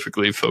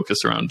 specifically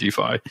focused around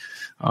DeFi.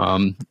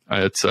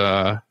 It's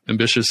an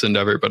ambitious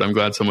endeavor, but I'm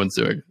glad someone's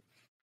doing it.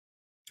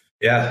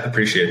 Yeah,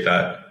 appreciate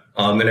that.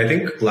 And I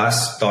think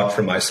last thought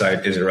from my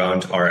side is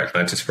around our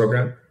Atlantis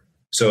program.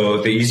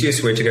 So the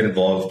easiest way to get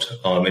involved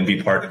and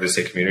be part of the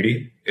Say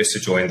community is to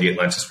join the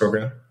Atlantis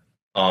program.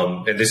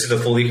 And this is a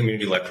fully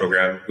community-led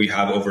program. We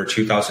have over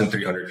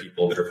 2,300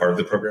 people that are part of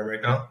the program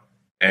right now,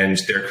 and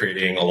they're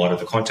creating a lot of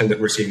the content that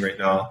we're seeing right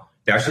now.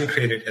 They actually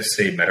created a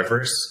Say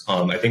metaverse,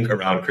 I think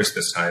around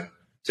Christmas time.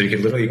 So you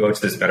can literally go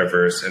to this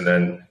metaverse, and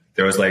then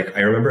there was I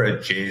remember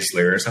a Jay's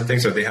Lair or something.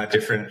 So they had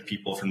different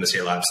people from the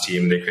Say Labs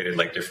team. They created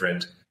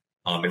different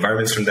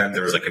environments from them.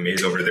 There was a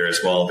maze over there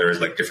as well. There was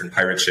different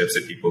pirate ships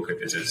that people could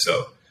visit.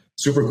 So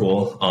super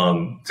cool.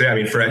 So yeah, I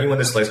mean, for anyone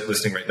that's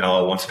listening right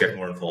now, wants to get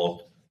more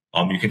involved,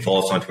 you can follow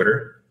us on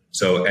Twitter.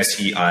 So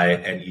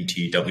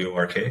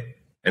SEINETWORK.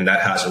 And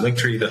that has a link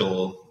tree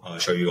that'll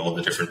show you all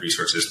the different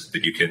resources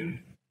that you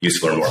can use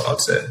to learn more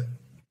about Say.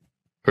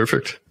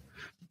 Perfect.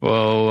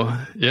 Well,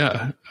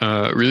 yeah,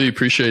 really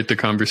appreciate the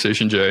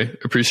conversation, Jay.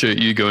 Appreciate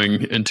you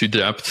going into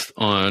depth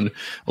on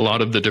a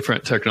lot of the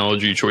different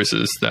technology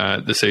choices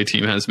that the Say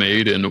team has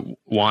made and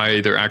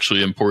why they're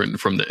actually important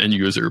from the end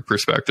user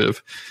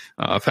perspective.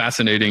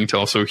 Fascinating to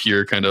also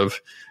hear kind of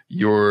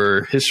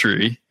your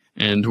history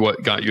and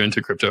what got you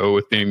into crypto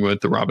with being with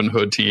the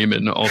Robinhood team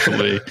and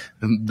ultimately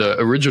the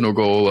original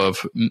goal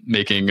of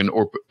making an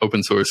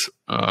open source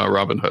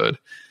Robinhood.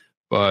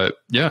 But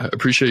yeah,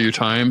 appreciate your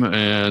time,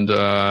 and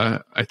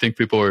I think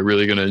people are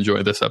really going to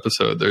enjoy this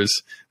episode.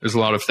 There's a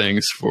lot of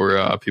things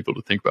for people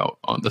to think about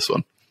on this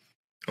one.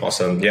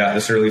 Awesome. Yeah,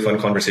 this is a really fun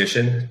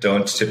conversation.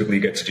 Don't typically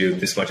get to do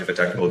this much of a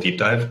technical deep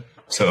dive.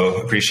 So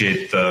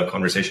appreciate the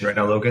conversation right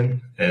now,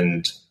 Logan.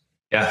 And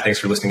yeah, thanks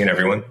for listening in,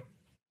 everyone.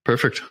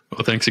 Perfect.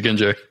 Well, thanks again,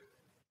 Jay.